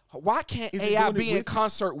 Why can't Is it AI doing it be in with you?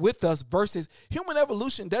 concert with us versus human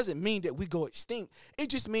evolution doesn't mean that we go extinct. It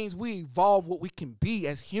just means we evolve what we can be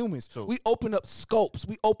as humans. So- We open up scopes.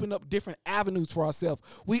 We open up different avenues for ourselves.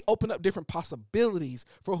 We open up different possibilities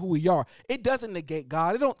for who we are. It doesn't negate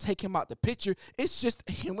God. It don't take him out the picture. It's just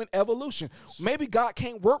human evolution. Maybe God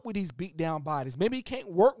can't work with these beat down bodies. Maybe he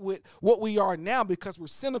can't work with what we are now because we're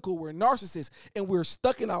cynical, we're narcissists, and we're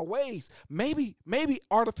stuck in our ways. Maybe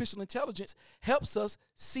artificial intelligence helps us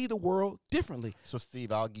see the world differently. So,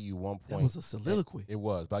 Steve, I'll give you 1 point. That was a soliloquy. It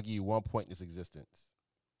was, but I'll give you 1 point in this existence.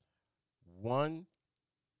 One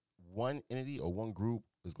entity or one group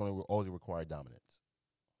is going to always require dominance.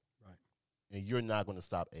 Right. And you're not going to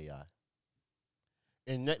stop AI.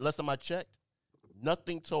 And last time I checked,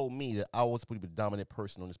 nothing told me that I was supposed to be the dominant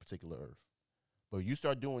person on this particular earth. But you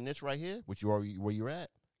start doing this right here, which you are where you're at,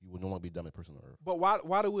 you will no longer be the dominant person on earth. But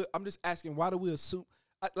why do we, I'm just asking, why do we assume,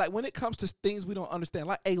 like when it comes to things we don't understand,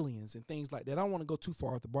 like aliens and things like that, I don't want to go too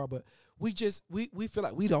far off the bar, but we feel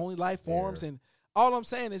like we the only life forms. Yeah. And all I'm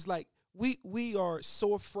saying is like, we are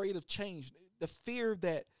so afraid of change. The fear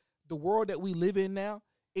that the world that we live in now,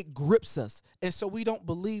 it grips us. And so we don't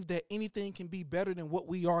believe that anything can be better than what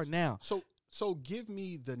we are now. So give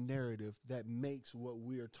me the narrative that makes what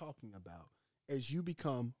we're talking about as you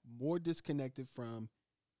become more disconnected from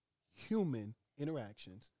human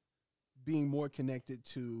interactions, being more connected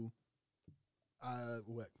to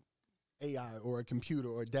AI or a computer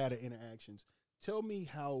or data interactions. Tell me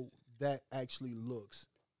how that actually looks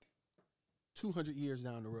 200 years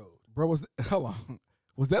down the road. Bro, hold on.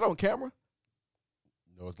 Was that on camera?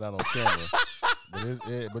 No, it's not on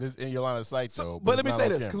camera. but it's in your line of sight, though. But let it's me not say on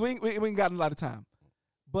this, because camera. we ain't got a lot of time.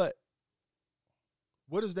 But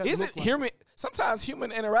What does that isn't look like? human, sometimes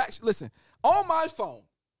human interaction, listen, on my phone,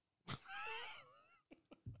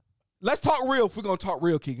 let's talk real if we're going to talk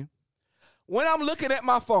real, Keegan. When I'm looking at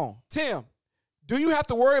my phone, Tim, do you have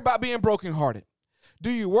to worry about being brokenhearted? Do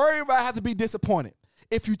you worry about having to be disappointed?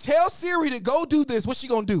 If you tell Siri to go do this, what's she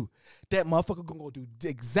gonna do? That motherfucker gonna go do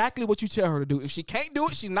exactly what you tell her to do. If she can't do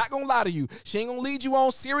it, she's not gonna lie to you. She ain't gonna lead you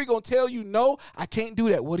on. Siri gonna tell you, no, I can't do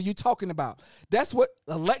that. What are you talking about? That's what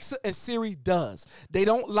Alexa and Siri does. They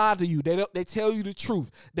don't lie to you. They tell you the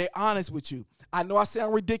truth. They're honest with you. I know I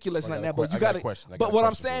sound ridiculous like that, but you gotta. But what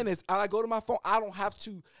I'm saying is, I go to my phone. I don't have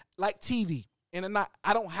to, like TV, and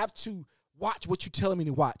I don't have to watch what you're telling me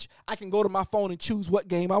to watch. I can go to my phone and choose what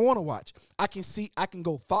game I want to watch. I can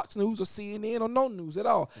go Fox News or CNN or no news at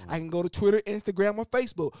all. I can go to Twitter, Instagram, or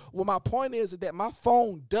Facebook. Well, my point is that my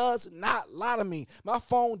phone does not lie to me. My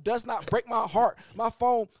phone does not break my heart. My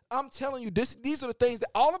phone, I'm telling you, these are the things that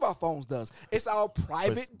all of our phones does. It's our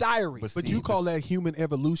private diary. But you call that human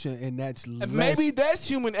evolution, and that's maybe that's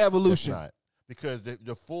human evolution. That's not. Because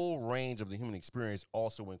the full range of the human experience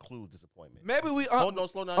also includes disappointment. Maybe we hold on,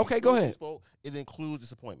 slow down. Okay, go ahead. It includes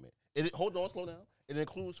disappointment. Hold on, slow down. It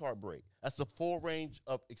includes heartbreak. That's the full range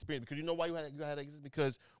of experience. Because you know why you had that?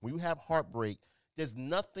 Because when you have heartbreak, there's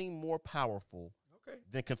nothing more powerful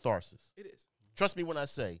than catharsis. It is. Trust me when I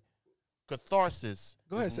say catharsis.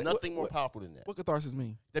 Go ahead. Is nothing more powerful than that. What catharsis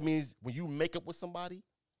mean? That means when you make up with somebody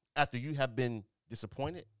after you have been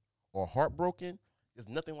disappointed or heartbroken, there's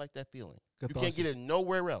nothing like that feeling. Catharsis. You can't get it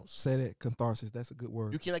nowhere else. Say that. Catharsis. That's a good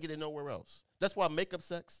word. You cannot get it nowhere else. That's why makeup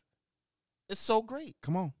sex is so great.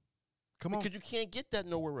 Come on. Because you can't get that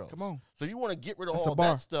nowhere else. Come on. So you want to get rid of all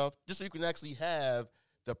that stuff just so you can actually have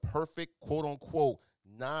the perfect, quote-unquote,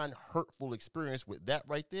 non-hurtful experience with that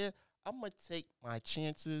right there. I'm going to take my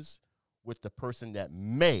chances with the person that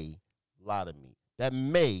may lie to me, that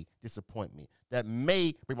may disappoint me, that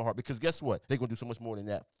may break my heart. Because guess what? They're going to do so much more than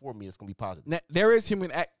that for me. It's going to be positive. Now, there is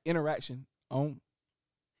human interaction on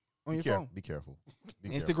your phone. Be careful.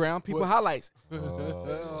 Instagram, people highlights.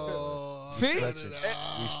 See?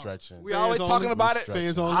 We stretching. We always talking about it.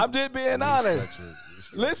 I'm just being honest.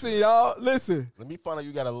 Listen, y'all. Listen. Let me find out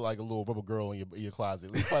you got a little rubber girl in your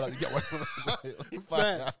closet. Let me find out you got one.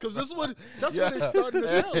 Facts, because that's what it's starting to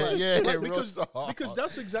sound like. Yeah, like because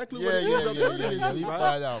that's exactly what it is. Yeah. Let me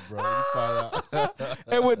find out, bro. Let me find out.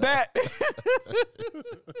 And with that,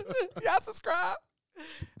 y'all subscribe.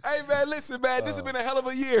 Hey, man, listen, man. This has been a hell of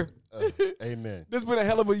a year. Amen. This has been a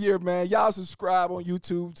hell of a year, man. Y'all subscribe on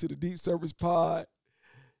YouTube to the Deep Surface Pod.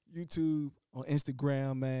 YouTube, on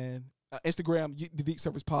Instagram, man. Instagram, the Deep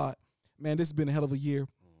Surface Pod. Man, this has been a hell of a year.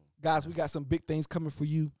 Guys, we got some big things coming for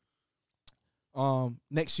you.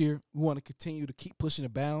 Next year, we want to continue to keep pushing the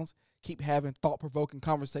bounds, keep having thought-provoking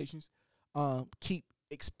conversations, keep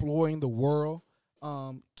exploring the world,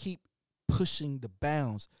 keep pushing the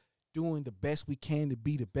bounds, doing the best we can to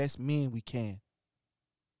be the best men we can.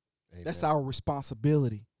 Amen. That's our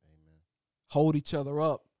responsibility. Amen. Hold each other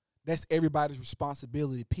up. That's everybody's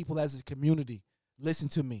responsibility. People as a community, listen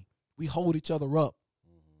to me. We hold each other up.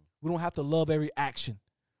 Mm-hmm. We don't have to love every action.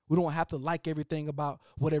 We don't have to like everything about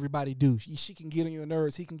what everybody do. She can get on your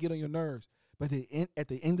nerves. He can get on your nerves. But at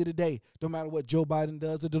the end of the day, don't matter what Joe Biden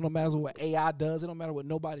does. It don't matter what AI does. It don't matter what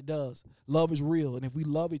nobody does. Love is real. And if we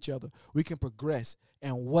love each other, we can progress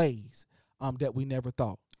in ways that we never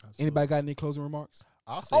thought. Absolutely. Anybody got any closing remarks?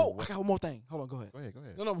 I got one more thing. Hold on. Go ahead. Go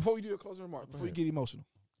ahead. No, before we do your closing remarks, before you get emotional.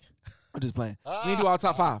 I'm just playing. We didn't do our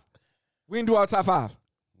top five.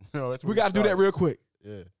 No, we got to do that real quick.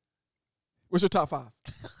 Yeah. What's your top five?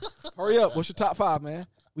 Hurry up. What's your top five, man?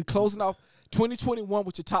 We closing off 2021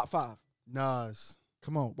 with your top five. Nas.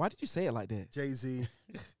 Come on. Why did you say it like that? Jay-Z.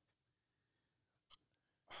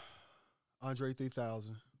 Andre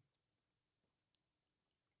 3000.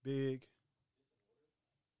 Big.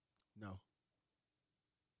 No.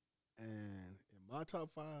 And in my top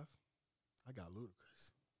five, I got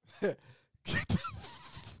Ludacris.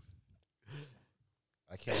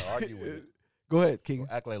 I can't argue with it. Go ahead, King.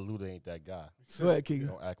 Don't act like Luda ain't that guy. Go ahead, King.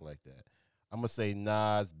 Don't act like that. I'm going to say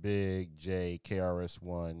Nas, Big, Jay,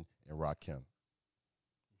 KRS-One, and Rakim.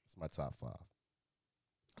 That's my top five.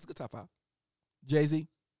 That's a good top five. Jay-Z,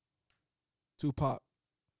 Tupac,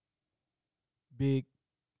 Big,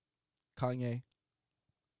 Kanye.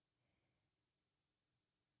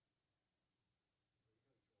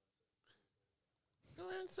 Go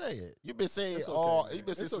ahead and say it. You've been saying it all. You've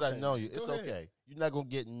been saying since I know you. It's okay. You're not going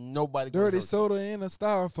to get nobody. Dirty soda in a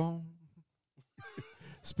styrofoam.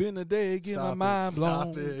 Spend a day getting my mind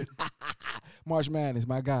blown. March Madness,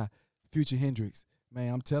 my guy. Future Hendrix.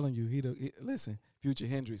 Man, I'm telling you, listen, Future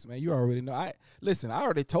Hendrix, man, you already know. I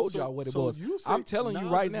already told y'all what it was. I'm telling you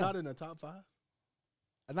right now. Nas is not in the top five?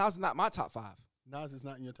 Nas is not my top five. Nas is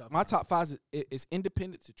not in your top five? My top five is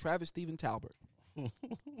independent to Travis Stephen Talbot.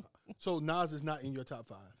 So Nas is not in your top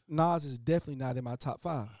five? Nas is definitely not in my top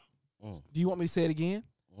five. Do you want me to say it again?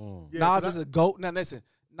 Yeah, Nas is a GOAT. Now listen,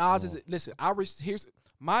 Nas is listen. Here's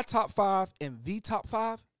my top 5 and the top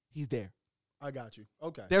 5. He's there. I got you.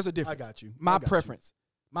 Okay. There's a difference. I got you. My I got preference.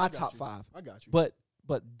 My I got top you. 5. I got you.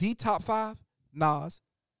 But the top 5, Nas,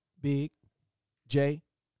 Big, Jay,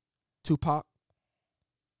 Tupac,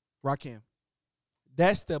 Rakim.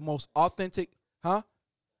 That's the most authentic, huh?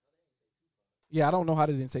 Yeah, I don't know how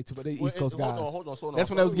they didn't say Tupac. They East Coast guys. Hold on. That's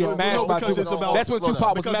when they was getting No, mashed by because Tupac. it's about- That's when Slow down.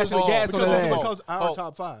 Tupac was Because mashing the it's gas on their ass. because our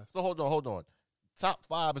top 5. So hold on. Top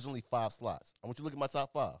 5 is only 5 slots. I want you to look at my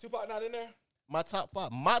top 5. Tupac not in there? My top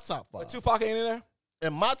 5. My top 5. But Tupac ain't in there?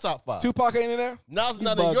 And my top 5. Tupac ain't in there? Nas is He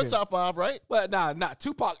not in your bugging. top 5, right? But nah.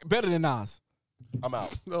 Tupac better than Nas. I'm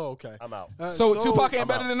out. Oh, okay. I'm out. So Tupac ain't I'm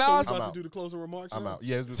better out. than So we Nas? I'm about out. to do the closing remarks. I'm now? out.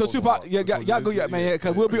 Yeah. let's do So closing Tupac, remarks. yeah, y'all go, man, yeah,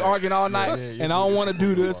 because we'll be arguing all night, yeah, and I don't want to do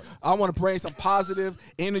yeah. this. I want to bring some positive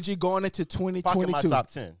energy going into Pac in my 2022. top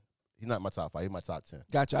 10. He's not my top 5. He's my top 10.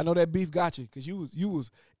 Gotcha. I know that beef got you because you was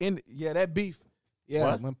in that beef. Yeah,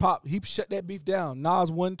 What? when Pop he shut that beef down.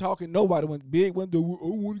 Nas wasn't talking. Nobody went big. Went. I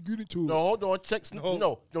want to get into it. No, hold on. Check Snoop.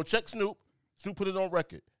 No, check Snoop. Snoop put it on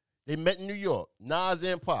record. They met in New York. Nas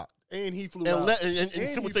and Pac. And he flew And out. Snoop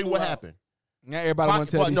he will tell you flew what out. happened. Now everybody want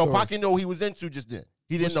to tell these No, stories. Pac didn't know what he was into just then.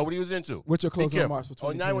 He didn't know what he was into. What's your Be closing careful. remarks for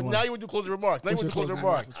Oh, now you 2021? want to do closing remarks. Now you What's want to do your closing closing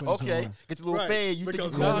remarks. remarks for Okay. 2021? Get your little Right. fade. You Because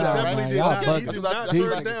think Nas you going down, definitely right? did Y'all not. He bugging. did That's not what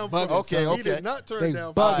turn I- down. bugging, for Okay, it. okay. He did not They turn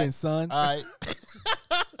down. bugging, for it. son. All right.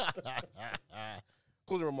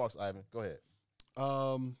 Closing remarks, Ivan. Go ahead.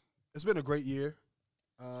 It's been a great year.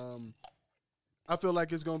 I feel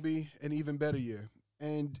like it's going to be an even better year.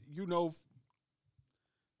 And,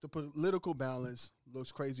 the political balance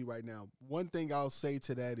looks crazy right now. One thing I'll say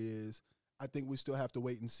to that is I think we still have to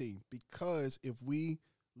wait and see. Because if we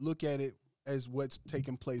look at it as what's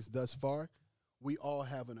taken place thus far, we all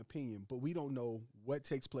have an opinion. But we don't know what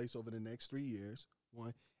takes place over the next 3 years,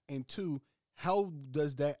 one. And two, how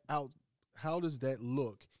does that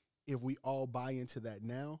look if we all buy into that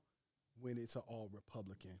now when it's an all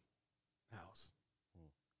Republican House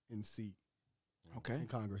and seat Okay. in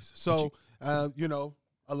Congress? So,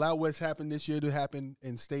 allow what's happened this year to happen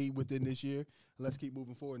and stay within this year. Let's keep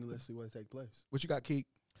moving forward and let's see what takes place. What you got, Keek?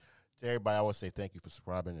 To everybody, I would say thank you for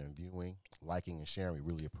subscribing and viewing, liking, and sharing.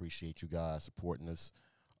 We really appreciate you guys supporting us.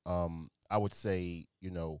 I would say,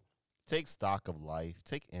 take stock of life,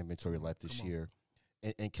 take inventory of life this year,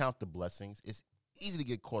 and count the blessings. It's easy to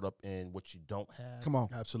get caught up in what you don't have. Come on.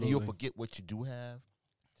 And Absolutely. you'll forget what you do have.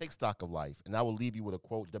 Take stock of life. And I will leave you with a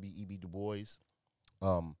quote, W.E.B. Du Bois.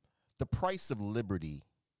 The price of liberty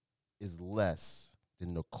is less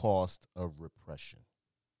than the cost of repression.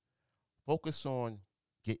 Focus on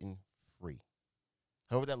getting free.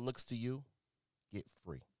 However that looks to you, get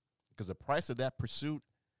free. Because the price of that pursuit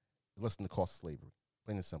is less than the cost of slavery.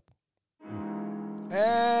 Plain and simple.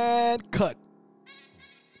 And cut.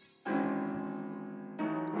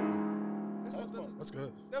 That's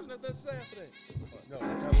good. There's nothing to say after that. No,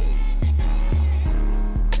 that's